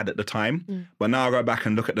resources I had at the time. But now I go back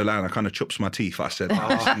and look at the land, I kind of chops my teeth. I said,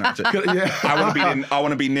 that's it. Yeah. I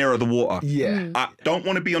want to be nearer the water. Yeah. I don't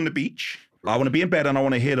want to be on the beach. I want to be in bed and I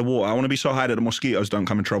want to hear the water. I want to be so high that the mosquitoes don't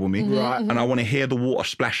come and trouble me. Right. And I want to hear the water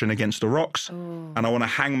splashing against the rocks. And I want to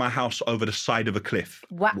hang my house over the side of a cliff.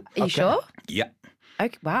 Wow. Are you sure? Yeah.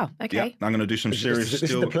 Okay. Wow. Okay. Yeah. I'm going to do some serious This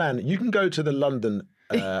is the plan. You can go to the London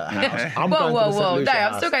house. I'm Whoa, going whoa, to the St. whoa. Lucia No, I'm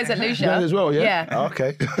house. still going to St. Lucia. Going as well, yeah? Yeah. Oh,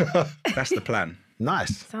 okay. That's the plan.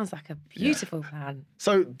 Nice. Sounds like a beautiful plan.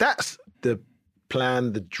 So that's the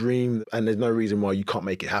plan, the dream, and there's no reason why you can't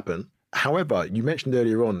make it happen. However, you mentioned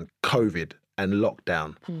earlier on COVID and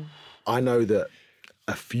lockdown. I know that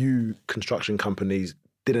a few construction companies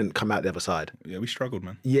didn't come out the other side. Yeah, we struggled,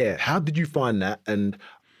 man. Yeah. How did you find that? And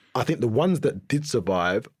I think the ones that did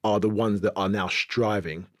survive are the ones that are now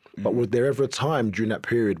striving. But was there ever a time during that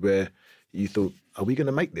period where you thought, are we going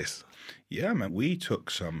to make this? Yeah, man, we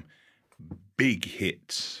took some big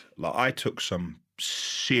hits. Like, I took some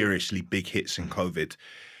seriously big hits in COVID.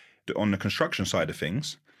 On the construction side of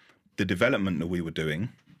things, the development that we were doing,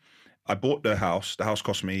 I bought the house. The house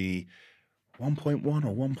cost me 1.1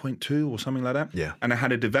 or 1.2 or something like that. Yeah. And I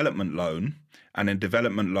had a development loan, and then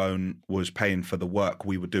development loan was paying for the work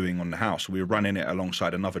we were doing on the house. We were running it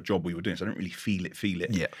alongside another job we were doing, so I didn't really feel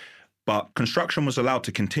it. Yeah. But construction was allowed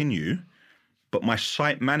to continue, but my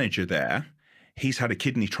site manager there, he's had a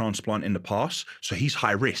kidney transplant in the past, so he's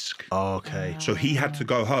high risk. Okay. So he had to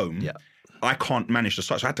go home. Yeah. I can't manage the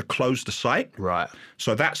site, so I had to close the site. Right.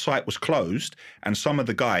 So that site was closed, and some of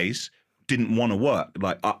the guys didn't want to work.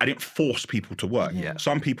 Like, I didn't force people to work. Yeah.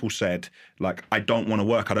 Some people said, like, I don't want to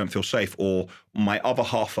work, I don't feel safe, or my other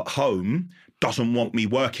half at home doesn't want me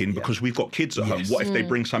working because we've got kids at home. What if they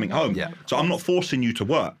bring something home? Yeah. So I'm not forcing you to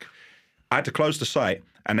work. I had to close the site,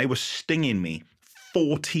 and they were stinging me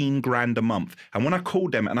 14 grand a month. And when I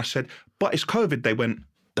called them and I said, but it's COVID, they went,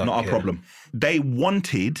 not a problem. They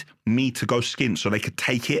wanted me to go skint so they could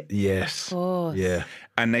take it. Yes. Of course. Yeah.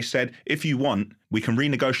 And they said, if you want, we can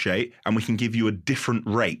renegotiate and we can give you a different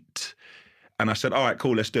rate. And I said, all right,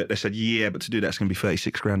 cool, let's do it. They said, yeah, but to do that, it's going to be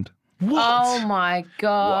 36 grand. What? Oh my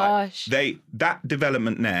gosh. That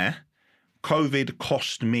development there, COVID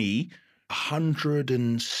cost me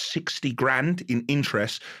 160 grand in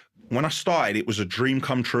interest. When I started, it was a dream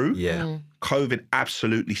come true. Yeah. COVID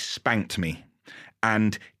absolutely spanked me.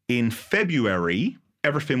 And in February,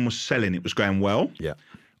 everything was selling. It was going well. Yeah.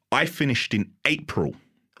 I finished in April.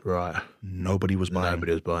 Right. Nobody was buying.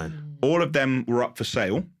 Nobody was buying. All of them were up for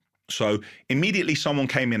sale. So immediately someone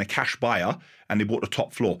came in, a cash buyer, and they bought the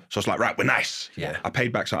top floor. So I was like, right, we're nice. Yeah. I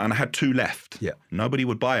paid back, and I had 2 left. Yeah. Nobody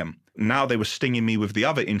would buy them. Now they were stinging me with the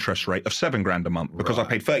other interest rate of $7,000 a month because I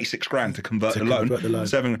paid 36 grand to convert the loan.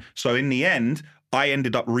 7. So in the end, I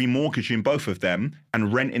ended up remortgaging both of them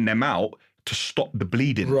and renting them out to stop the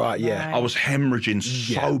bleeding. Right, yeah. I was hemorrhaging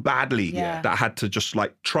so badly that I had to just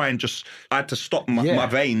like I had to stop my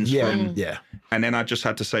veins from. Yeah. And then I just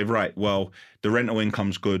had to say, right, well, the rental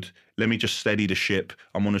income's good. Let me just steady the ship.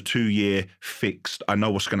 I'm on a 2-year fixed. I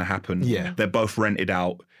know what's going to happen. Yeah. They're both rented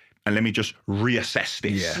out. And let me just reassess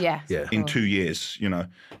this in 2 years, you know.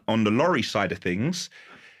 On the lorry side of things,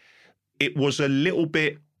 it was a little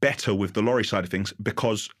bit better with the lorry side of things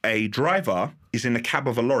because a driver is in the cab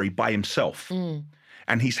of a lorry by himself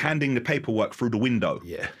and he's handing the paperwork through the window.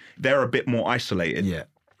 Yeah. They're a bit more isolated. Yeah.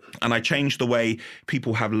 And I changed the way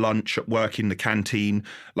people have lunch at work in the canteen,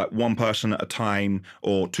 like 1 person at a time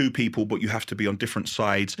or 2 people, but you have to be on different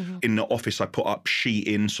sides. In the office, I put up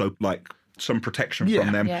sheeting, so like some protection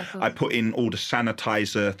from them. Yeah, I put in all the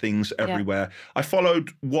sanitizer things everywhere. I followed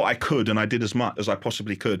what I could and I did as much as I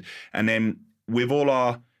possibly could. And then with all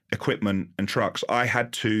our equipment and trucks, I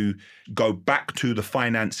had to go back to the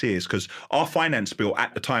financiers because our finance bill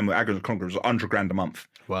at the time with Ashville Group was 100 grand a month.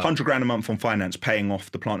 Wow. 100 grand a month on finance, paying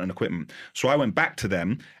off the plant and equipment. So I went back to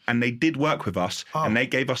them and they did work with us and they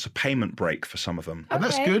gave us a payment break for some of them. Oh,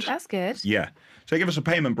 that's good. That's good. Yeah. So they gave us a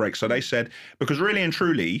payment break. So they said, because really and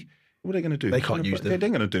truly, what are they going to do? They can't use them. They're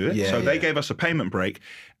going to do it. Yeah, so they gave us a payment break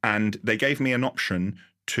and they gave me an option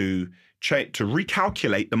to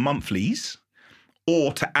recalculate the monthlies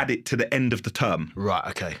or to add it to the end of the term. Right,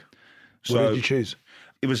 okay. So what did you choose?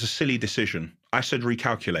 It was a silly decision. I said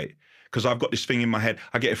recalculate because I've got this thing in my head.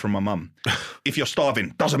 I get it from my mum. If you're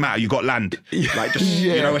starving, doesn't matter. You got land. Like just,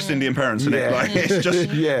 you know, West Indian parents, innit? Like it's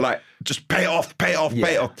just like, just pay it off, pay it off,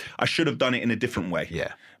 pay it off. I should have done it in a different way.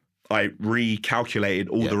 Yeah. I recalculated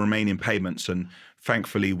all the remaining payments and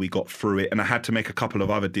thankfully we got through it. And I had to make a couple of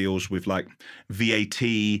other deals with like VAT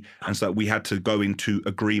and so we had to go into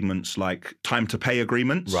agreements like time to pay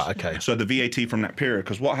agreements. Right, okay. So the VAT from that period,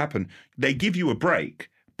 because what happened, they give you a break,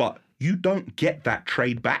 but you don't get that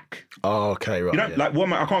trade back. Oh, okay, right. You don't like.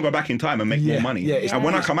 I can't go back in time and make more money. Yeah, and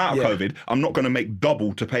when I come out of COVID, I'm not going to make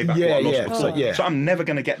double to pay back what I lost before. So I'm never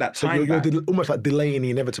going to get that time back. You're almost like delaying the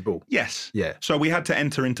inevitable. Yes. Yeah. So we had to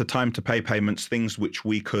enter into time to pay payments, things which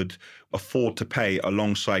we could afford to pay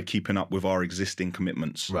alongside keeping up with our existing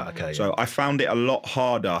commitments. Right. Okay. So I found it a lot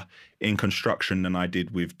harder in construction than I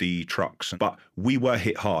did with the trucks, but we were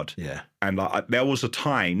hit hard. Yeah. And there was a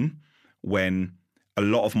time when a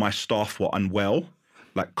lot of my staff were unwell,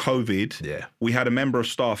 like COVID. Yeah. We had a member of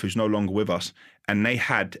staff who's no longer with us, and they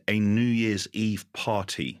had a New Year's Eve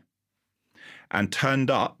party and turned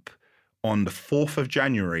up on the 4th of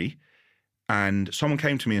January. And someone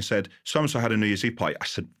came to me and said, so-and-so had a New Year's Eve party. I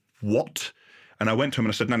said, what? And I went to him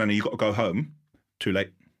and I said, no, you got to go home. Too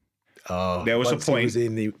late. Oh, there was a point.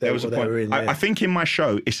 There was a point. I think in my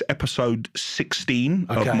show, it's episode 16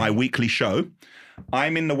 of my weekly show.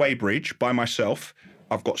 I'm in the weighbridge by myself.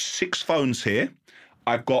 I've got 6 phones here.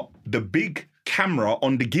 I've got the big camera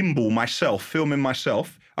on the gimbal myself, filming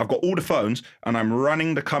myself. I've got all the phones and I'm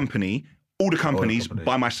running the company, all the companies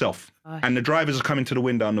by myself. And the drivers are coming to the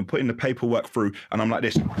window and I'm putting the paperwork through and I'm like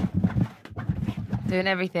this. Doing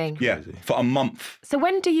everything. Yeah, for a month. So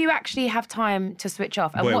when do you actually have time to switch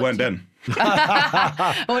off? And well, it weren't then.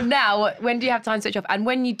 Well, now, when do you have time to switch off? And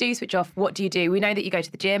when you do switch off, what do you do? We know that you go to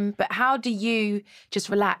the gym, but how do you just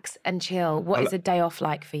relax and chill? What is a day off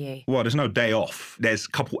like for you? Well, there's no day off. There's a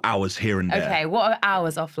couple hours here and there. Okay, what are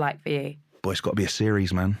hours off like for you? Boy, it's got to be a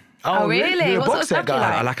series, man. Oh, really? You're a What box sort of set stuff do you guy.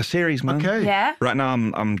 like? I like a series, man. Okay. Yeah? Right now,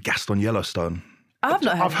 I'm gassed on Yellowstone.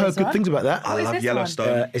 I've heard good things about that. I love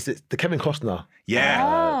Yellowstone. Is it the Kevin Costner? Yeah.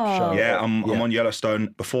 Oh. Yeah, I'm on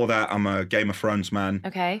Yellowstone. Before that, I'm a Game of Thrones man.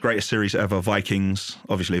 Okay. Greatest series ever, Vikings,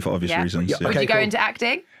 obviously for obvious reasons. Yeah. Would you go into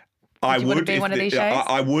acting? I you would. want to be one of these shows?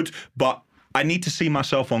 I would, but I need to see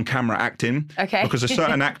myself on camera acting. Okay. Because there's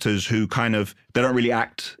certain actors who they don't really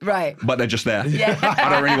act. Right. But they're just there. Yeah. I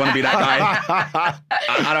don't really want to be that guy.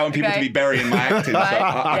 I don't want people to be burying my acting.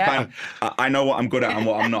 Right. So I know what I'm good at and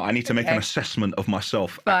what I'm not. I need to make an assessment of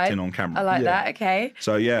myself acting on camera. I like that. Okay.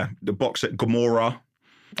 So yeah, the box at Gomorrah.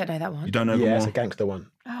 Don't know that one. You don't know Yeah, Gomorrah? it's a gangster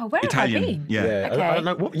one. Oh, where Italian. have I been? Yeah. Yeah. Okay. I don't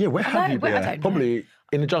know. Where have you been? I don't know. Probably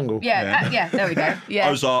in the jungle. Yeah, there we go. Yeah.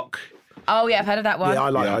 Ozark. Oh yeah, I've heard of that one. Yeah, I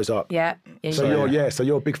like those up. Yeah. So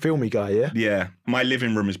you're a big filmy guy, yeah? Yeah. My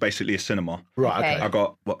living room is basically a cinema. Right, okay. I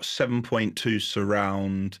got 7.2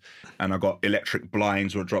 surround, and I got electric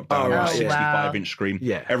blinds or drop down, Oh, right, 65-inch screen.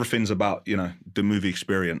 Yeah. Everything's about, the movie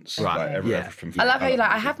experience. Right. Like, everything. I love how you're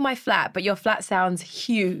like, I have my flat, but your flat sounds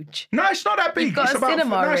huge. No, it's not that big. You've got it's a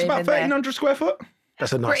cinema room it's about in there. 1,300 square foot.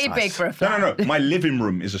 That's a nice Pretty size. big for a flat. No. My living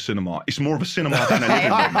room is a cinema. It's more of a cinema than a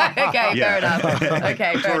living room. Okay, fair enough.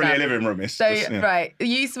 Okay, It's fair not really enough. a living room. It's So, just, right,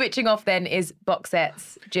 you switching off then is box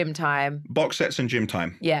sets, gym time. box sets and gym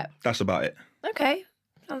time. Yeah. That's about it. Okay,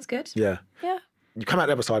 sounds good. Yeah. Yeah. You come out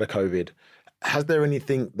the other side of COVID. Has there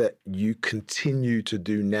anything that you continue to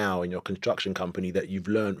do now in your construction company that you've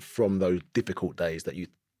learned from those difficult days that you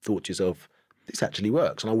thought to yourself, this actually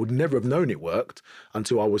works? And I would never have known it worked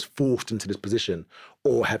until I was forced into this position.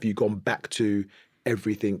 Or have you gone back to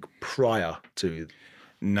everything prior to?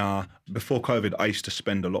 Nah, before COVID, I used to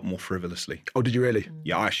spend a lot more frivolously. Oh, did you really?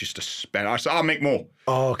 Yeah, I used to spend. I said, I'll make more.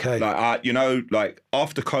 Oh, okay. Like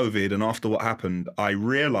after COVID and after what happened, I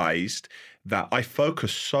realized that I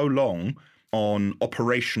focused so long on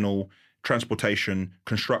operational transportation,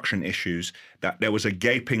 construction issues that there was a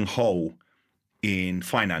gaping hole in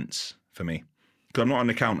finance for me. Because I'm not an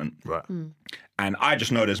accountant. Right. And I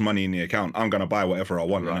just know there's money in the account. I'm going to buy whatever I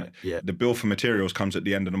want. Right, Right? yeah. The bill for materials comes at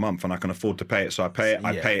the end of the month and I can afford to pay it. So I pay it.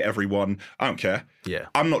 I Yeah. pay everyone. I don't care. Yeah.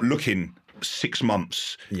 I'm not looking 6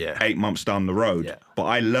 months, Yeah. 8 months down the road. Yeah. But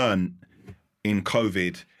I learned in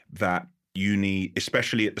COVID that you need,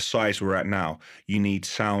 especially at the size we're at now, you need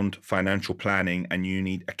sound financial planning and you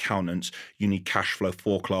need accountants, you need cash flow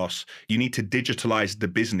forecasts, you need to digitalize the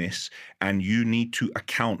business and you need to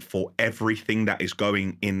account for everything that is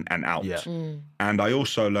going in and out. Yeah. And I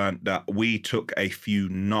also learned that we took a few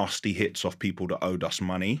nasty hits off people that owed us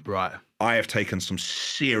money. Right. I have taken some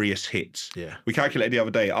serious hits. Yeah. We calculated the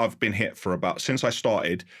other day, I've been hit for about, since I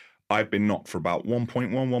started, I've been knocked for about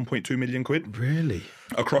 1.2 million quid Really?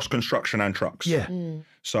 across construction and trucks. Yeah.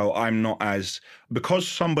 So I'm not as, because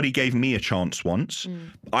somebody gave me a chance once,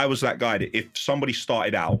 I was that guy that if somebody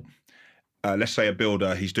started out, let's say a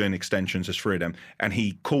builder, he's doing extensions, there's 3 of them, and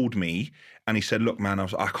he called me and he said, look, man,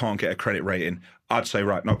 I can't get a credit rating. I'd say,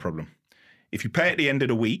 right, no problem. If you pay at the end of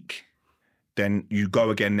the week, then you go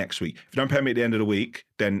again next week. If you don't pay me at the end of the week,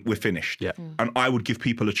 then we're finished. Yeah. And I would give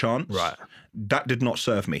people a chance. Right. That did not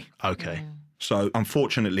serve me. Okay. So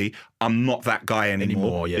unfortunately, I'm not that guy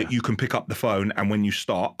anymore yeah. that you can pick up the phone and when you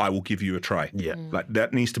start, I will give you a try. Yeah. Like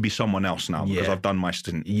that needs to be someone else now because Yeah. I've done my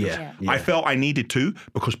stint. Yeah. I felt I needed to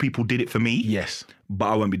because people did it for me. Yes. But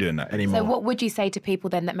I won't be doing that Anymore. So what would you say to people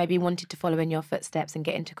then that maybe wanted to follow in your footsteps and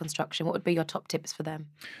get into construction? What would be your top tips for them?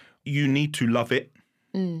 You need to love it.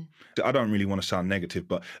 I don't really want to sound negative,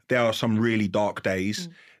 but there are some really dark days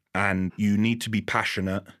and you need to be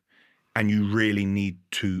passionate and you really need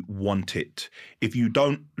to want it. If you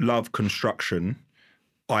don't love construction,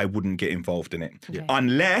 I wouldn't get involved in it. Okay.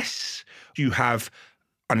 Unless you have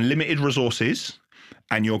unlimited resources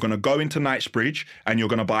and you're going to go into Knightsbridge and you're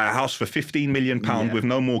going to buy a house for £15 million with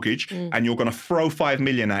no mortgage and you're going to throw £5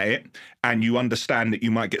 million at it and you understand that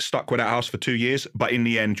you might get stuck with that house for 2 years, but in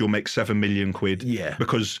the end you'll make £7 million. Yeah.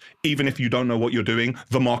 Because even if you don't know what you're doing,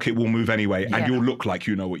 the market will move anyway Yeah. and you'll look like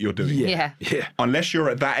you know what you're doing. Yeah. Yeah. Unless you're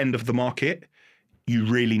at that end of the market, you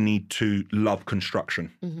really need to love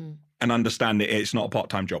construction and understand that it's not a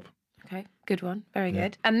part-time job. Okay, good one. Very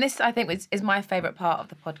good. And this, I think, is my favourite part of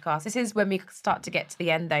the podcast. This is when we start to get to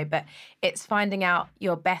the end, though, but it's finding out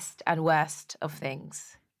your best and worst of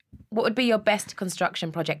things. What would be your best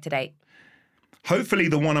construction project to date? Hopefully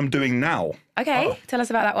the one I'm doing now. Okay, tell us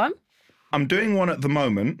about that one. I'm doing one at the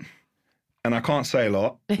moment, and I can't say a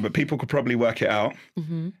lot, but people could probably work it out.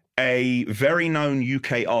 A very known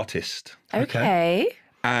UK artist. Okay.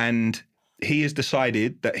 And he has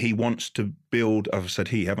decided that he wants to build, I've said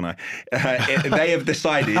he, haven't I? They have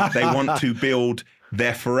decided they want to build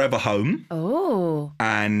their forever home. Oh.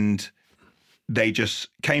 And they just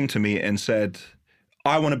came to me and said,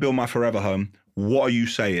 I want to build my forever home. What are you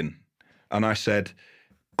saying? And I said,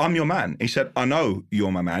 I'm your man. He said, I know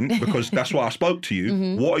you're my man because that's why I spoke to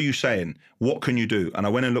you. What are you saying? What can you do? And I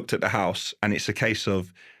went and looked at the house and it's a case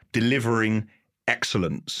of delivering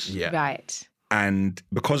excellence. Yeah. Right. And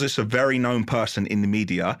because it's a very known person in the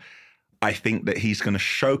media, I think that he's going to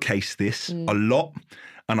showcase this a lot.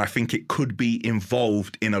 And I think it could be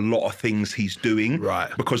involved in a lot of things he's doing. Right.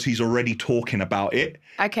 Because he's already talking about it.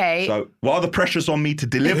 Okay. So while the pressure's on me to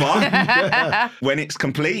deliver, when it's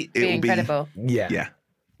complete, it will incredible. Yeah. Yeah.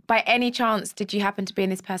 By any chance, did you happen to be in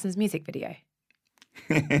this person's music video?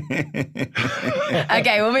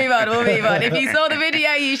 Okay, we'll move on. If you saw the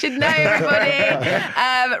video, you should know, everybody.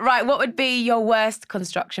 Right, what would be your worst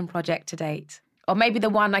construction project to date? Or maybe the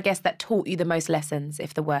one, I guess, that taught you the most lessons,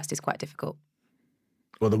 if the worst is quite difficult.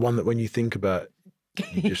 Well, the one that when you think about it,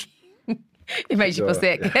 you just... It makes you feel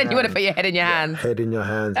sick. Then you want to put your head in your hands. Head in your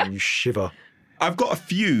hands and you shiver. I've got a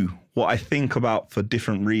few what I think about for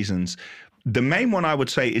different reasons. The main one I would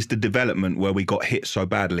say is the development where we got hit so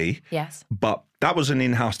badly. Yes. But that was an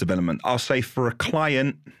in-house development. I'll say for a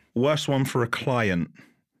client, worst one for a client.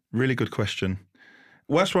 Really good question.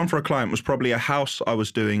 Worst one for a client was probably a house I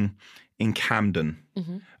was doing in Camden.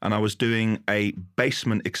 Mm-hmm. And I was doing a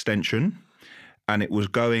basement extension and it was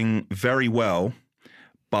going very well,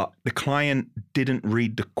 but the client didn't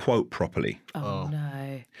read the quote properly. Oh.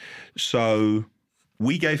 No. So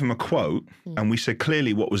we gave him a quote and we said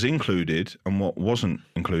clearly what was included and what wasn't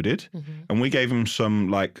included. Mm-hmm. And we gave him some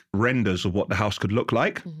like renders of what the house could look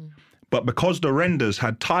like. Mm-hmm. But because the renders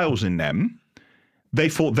had tiles in them, they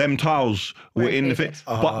thought them tiles were in the fit.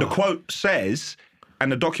 But the quote says,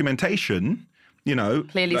 and the documentation, you know,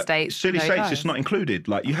 clearly states it's not included.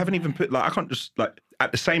 Like you haven't even put, like, I can't just, like,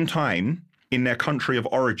 at the same time in their country of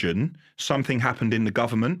origin, something happened in the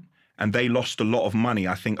government and they lost a lot of money.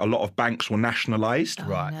 I think a lot of banks were nationalized.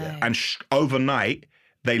 Right. No. Yeah. And overnight,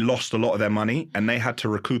 they lost a lot of their money and they had to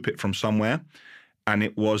recoup it from somewhere. And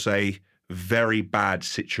it was a very bad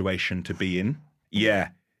situation to be in. Yeah.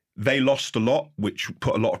 They lost a lot, which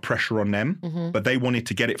put a lot of pressure on them, but they wanted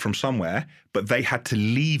to get it from somewhere. But they had to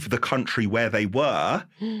leave the country where they were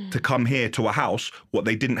to come here to a house, what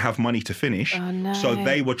they didn't have money to finish. Oh, no. So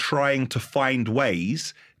they were trying to find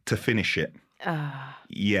ways to finish it.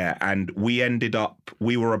 Yeah, and we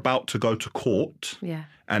were about to go to court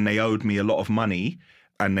and they owed me a lot of money.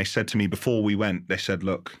 And they said to me before we went, they said,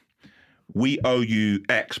 look, we owe you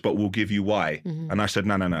X, but we'll give you Y. Mm-hmm. And I said,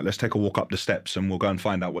 no, let's take a walk up the steps and we'll go and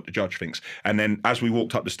find out what the judge thinks. And then as we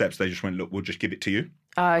walked up the steps, they just went, look, we'll just give it to you.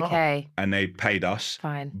 Oh, okay. And they paid us.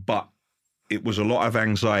 Fine. But it was a lot of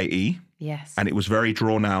anxiety. Yes. And it was very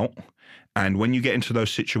drawn out. And when you get into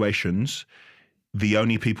those situations, the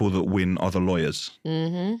only people that win are the lawyers.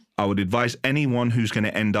 Mm-hmm. I would advise anyone who's going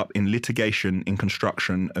to end up in litigation in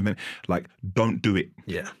construction, like, don't do it.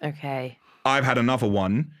 Yeah. Okay. I've had another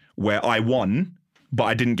one where I won, but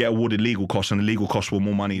I didn't get awarded legal costs, and the legal costs were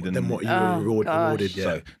more money than what you were awarded. Yeah.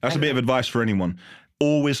 So that's a bit of advice for anyone.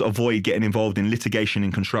 Always avoid getting involved in litigation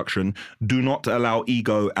in construction. Do not allow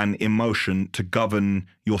ego and emotion to govern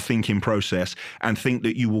your thinking process and think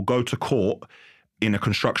that you will go to court in a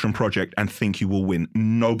construction project and think you will win.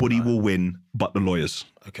 Nobody will win but the lawyers.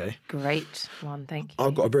 Okay. Great one, thank you.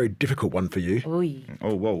 I've got a very difficult one for you. Oy.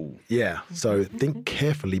 Oh, whoa. Yeah, so think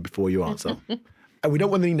carefully before you answer. And we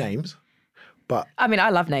don't want any names, but... I mean,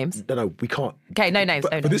 I love names. No, we can't. Okay, no names.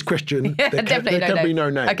 For this question, there can be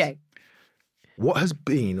no names. Okay. What has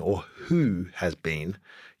been or who has been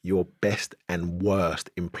your best and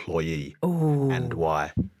worst employee? Ooh. And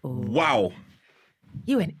why? Ooh. Wow.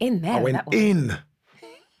 You went in there. I went in.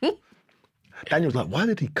 Daniel's like, why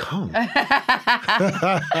did he come?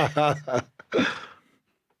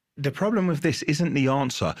 The problem with this isn't the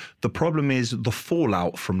answer. The problem is the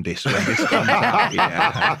fallout from this when this comes out.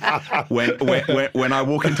 Yeah. When I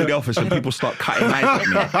walk into the office and people start cutting eyes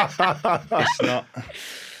at me, it's not,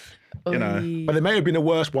 you know. But there may have been a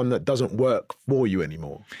worse one that doesn't work for you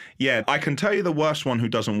anymore. Yeah, I can tell you the worst one who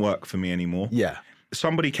doesn't work for me anymore. Yeah.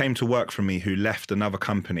 Somebody came to work for me who left another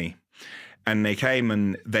company. And they came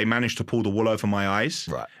and they managed to pull the wool over my eyes.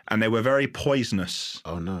 Right. And they were very poisonous.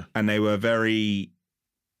 Oh, no. And they were very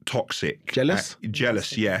toxic. Jealous?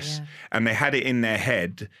 Jealous, yes. Yeah. And they had it in their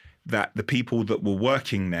head that the people that were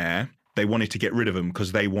working there, they wanted to get rid of them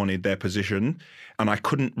because they wanted their position. And I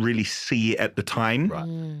couldn't really see it at the time. Right.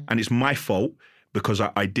 And it's my fault because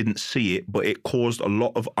I didn't see it, but it caused a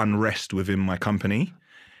lot of unrest within my company.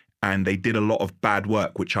 And they did a lot of bad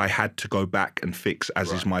work, which I had to go back and fix,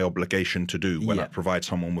 as is my obligation to do when I provide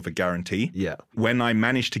someone with a guarantee. Yeah. When I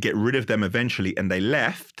managed to get rid of them eventually and they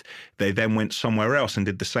left, they then went somewhere else and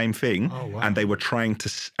did the same thing. Oh, wow. And they were trying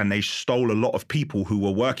to, and they stole a lot of people who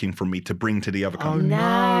were working for me to bring to the other company. Oh,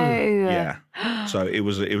 no. Yeah. So it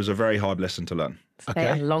was a very hard lesson to learn. They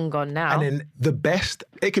are long gone now. And then the best,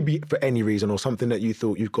 it could be for any reason or something that you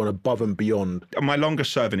thought you've gone above and beyond. My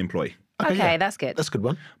longest serving employee. Okay, that's good. That's a good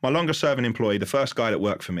one. My longest serving employee, the first guy that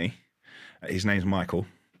worked for me, his name's Michael.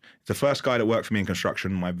 The first guy that worked for me in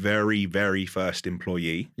construction, my very, very first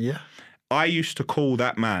employee. Yeah. I used to call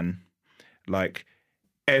that man like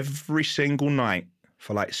every single night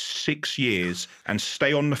for like 6 years and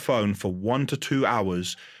stay on the phone for 1 to 2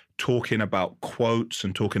 hours talking about quotes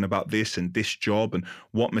and talking about this and this job and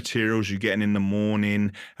what materials you're getting in the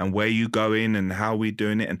morning and where you going and how we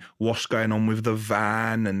doing it and what's going on with the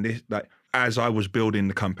van and this, like, as I was building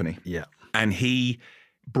the company. Yeah. And he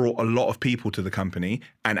brought a lot of people to the company.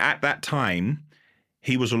 And at that time,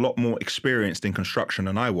 he was a lot more experienced in construction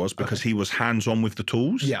than I was because he was hands-on with the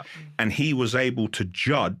tools. Yeah. And he was able to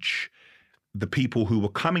judge the people who were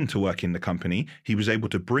coming to work in the company. He was able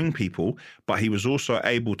to bring people, but he was also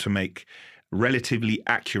able to make relatively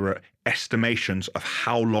accurate estimations of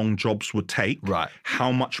how long jobs would take, right,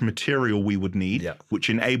 how much material we would need, which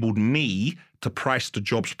enabled me to price the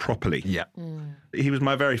jobs properly. Yeah. He was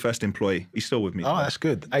my very first employee. He's still with me. Oh, that's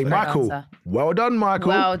good. Hey, Great Michael. answer. Well done, Michael.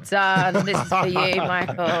 Well done. This is for you,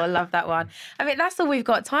 Michael. I love that one. I mean, that's all we've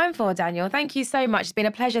got time for, Daniel. Thank you so much. It's been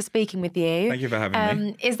a pleasure speaking with you. Thank you for having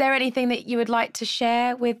me. Is there anything that you would like to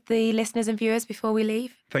share with the listeners and viewers before we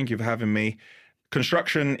leave? Thank you for having me.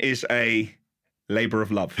 Construction is a labor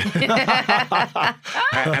of love.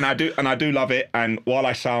 and I do love it. And while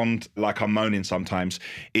I sound like I'm moaning sometimes,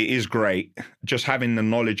 it is great just having the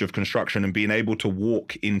knowledge of construction and being able to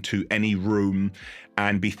walk into any room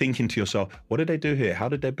and be thinking to yourself, what did they do here? How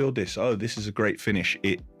did they build this? Oh, this is a great finish.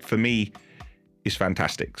 It, for me, is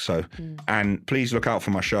fantastic. So, and please look out for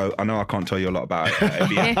my show. I know I can't tell you a lot about it.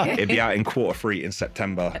 It'll be out in Q3 in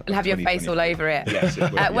September. We'll have your face all over it. Yes,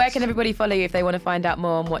 it will, Where can everybody follow you if they want to find out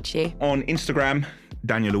more and watch you? On Instagram,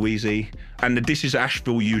 Daniel Louisy, and This Is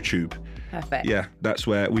Ashville YouTube. Perfect. Yeah, that's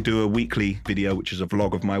where we do a weekly video, which is a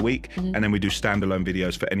vlog of my week. And then we do standalone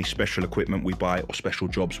videos for any special equipment we buy or special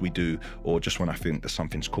jobs we do, or just when I think that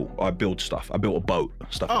something's cool. I build stuff. I built a boat,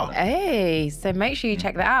 stuff like that. Hey, so make sure you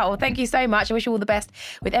check that out. Well, thank you so much. I wish you all the best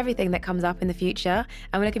with everything that comes up in the future.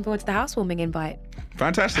 And we're looking forward to the housewarming invite.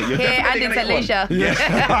 Fantastic. You're Here definitely and in gonna St. get one. Lucia.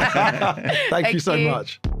 Yes. Thank you so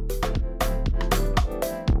much.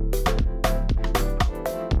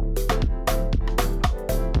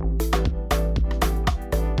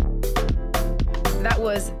 That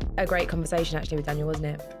was a great conversation actually with Daniel, wasn't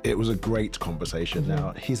it? It was a great conversation.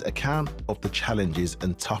 Now, his account of the challenges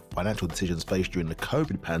and tough financial decisions faced during the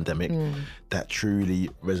COVID pandemic, that truly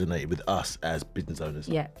resonated with us as business owners.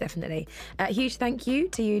 Yeah, definitely. Huge thank you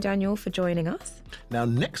to you, Daniel, for joining us. Now,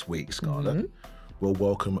 next week, Scarlett, we'll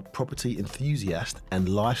welcome property enthusiast and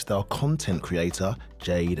lifestyle content creator,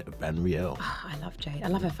 Jade Van Riel. Oh, I love Jade. I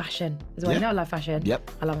love her fashion as well. Yeah. You know I love fashion.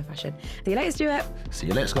 Yep. I love her fashion. See you later, Stuart. See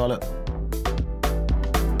you later, Scarlett.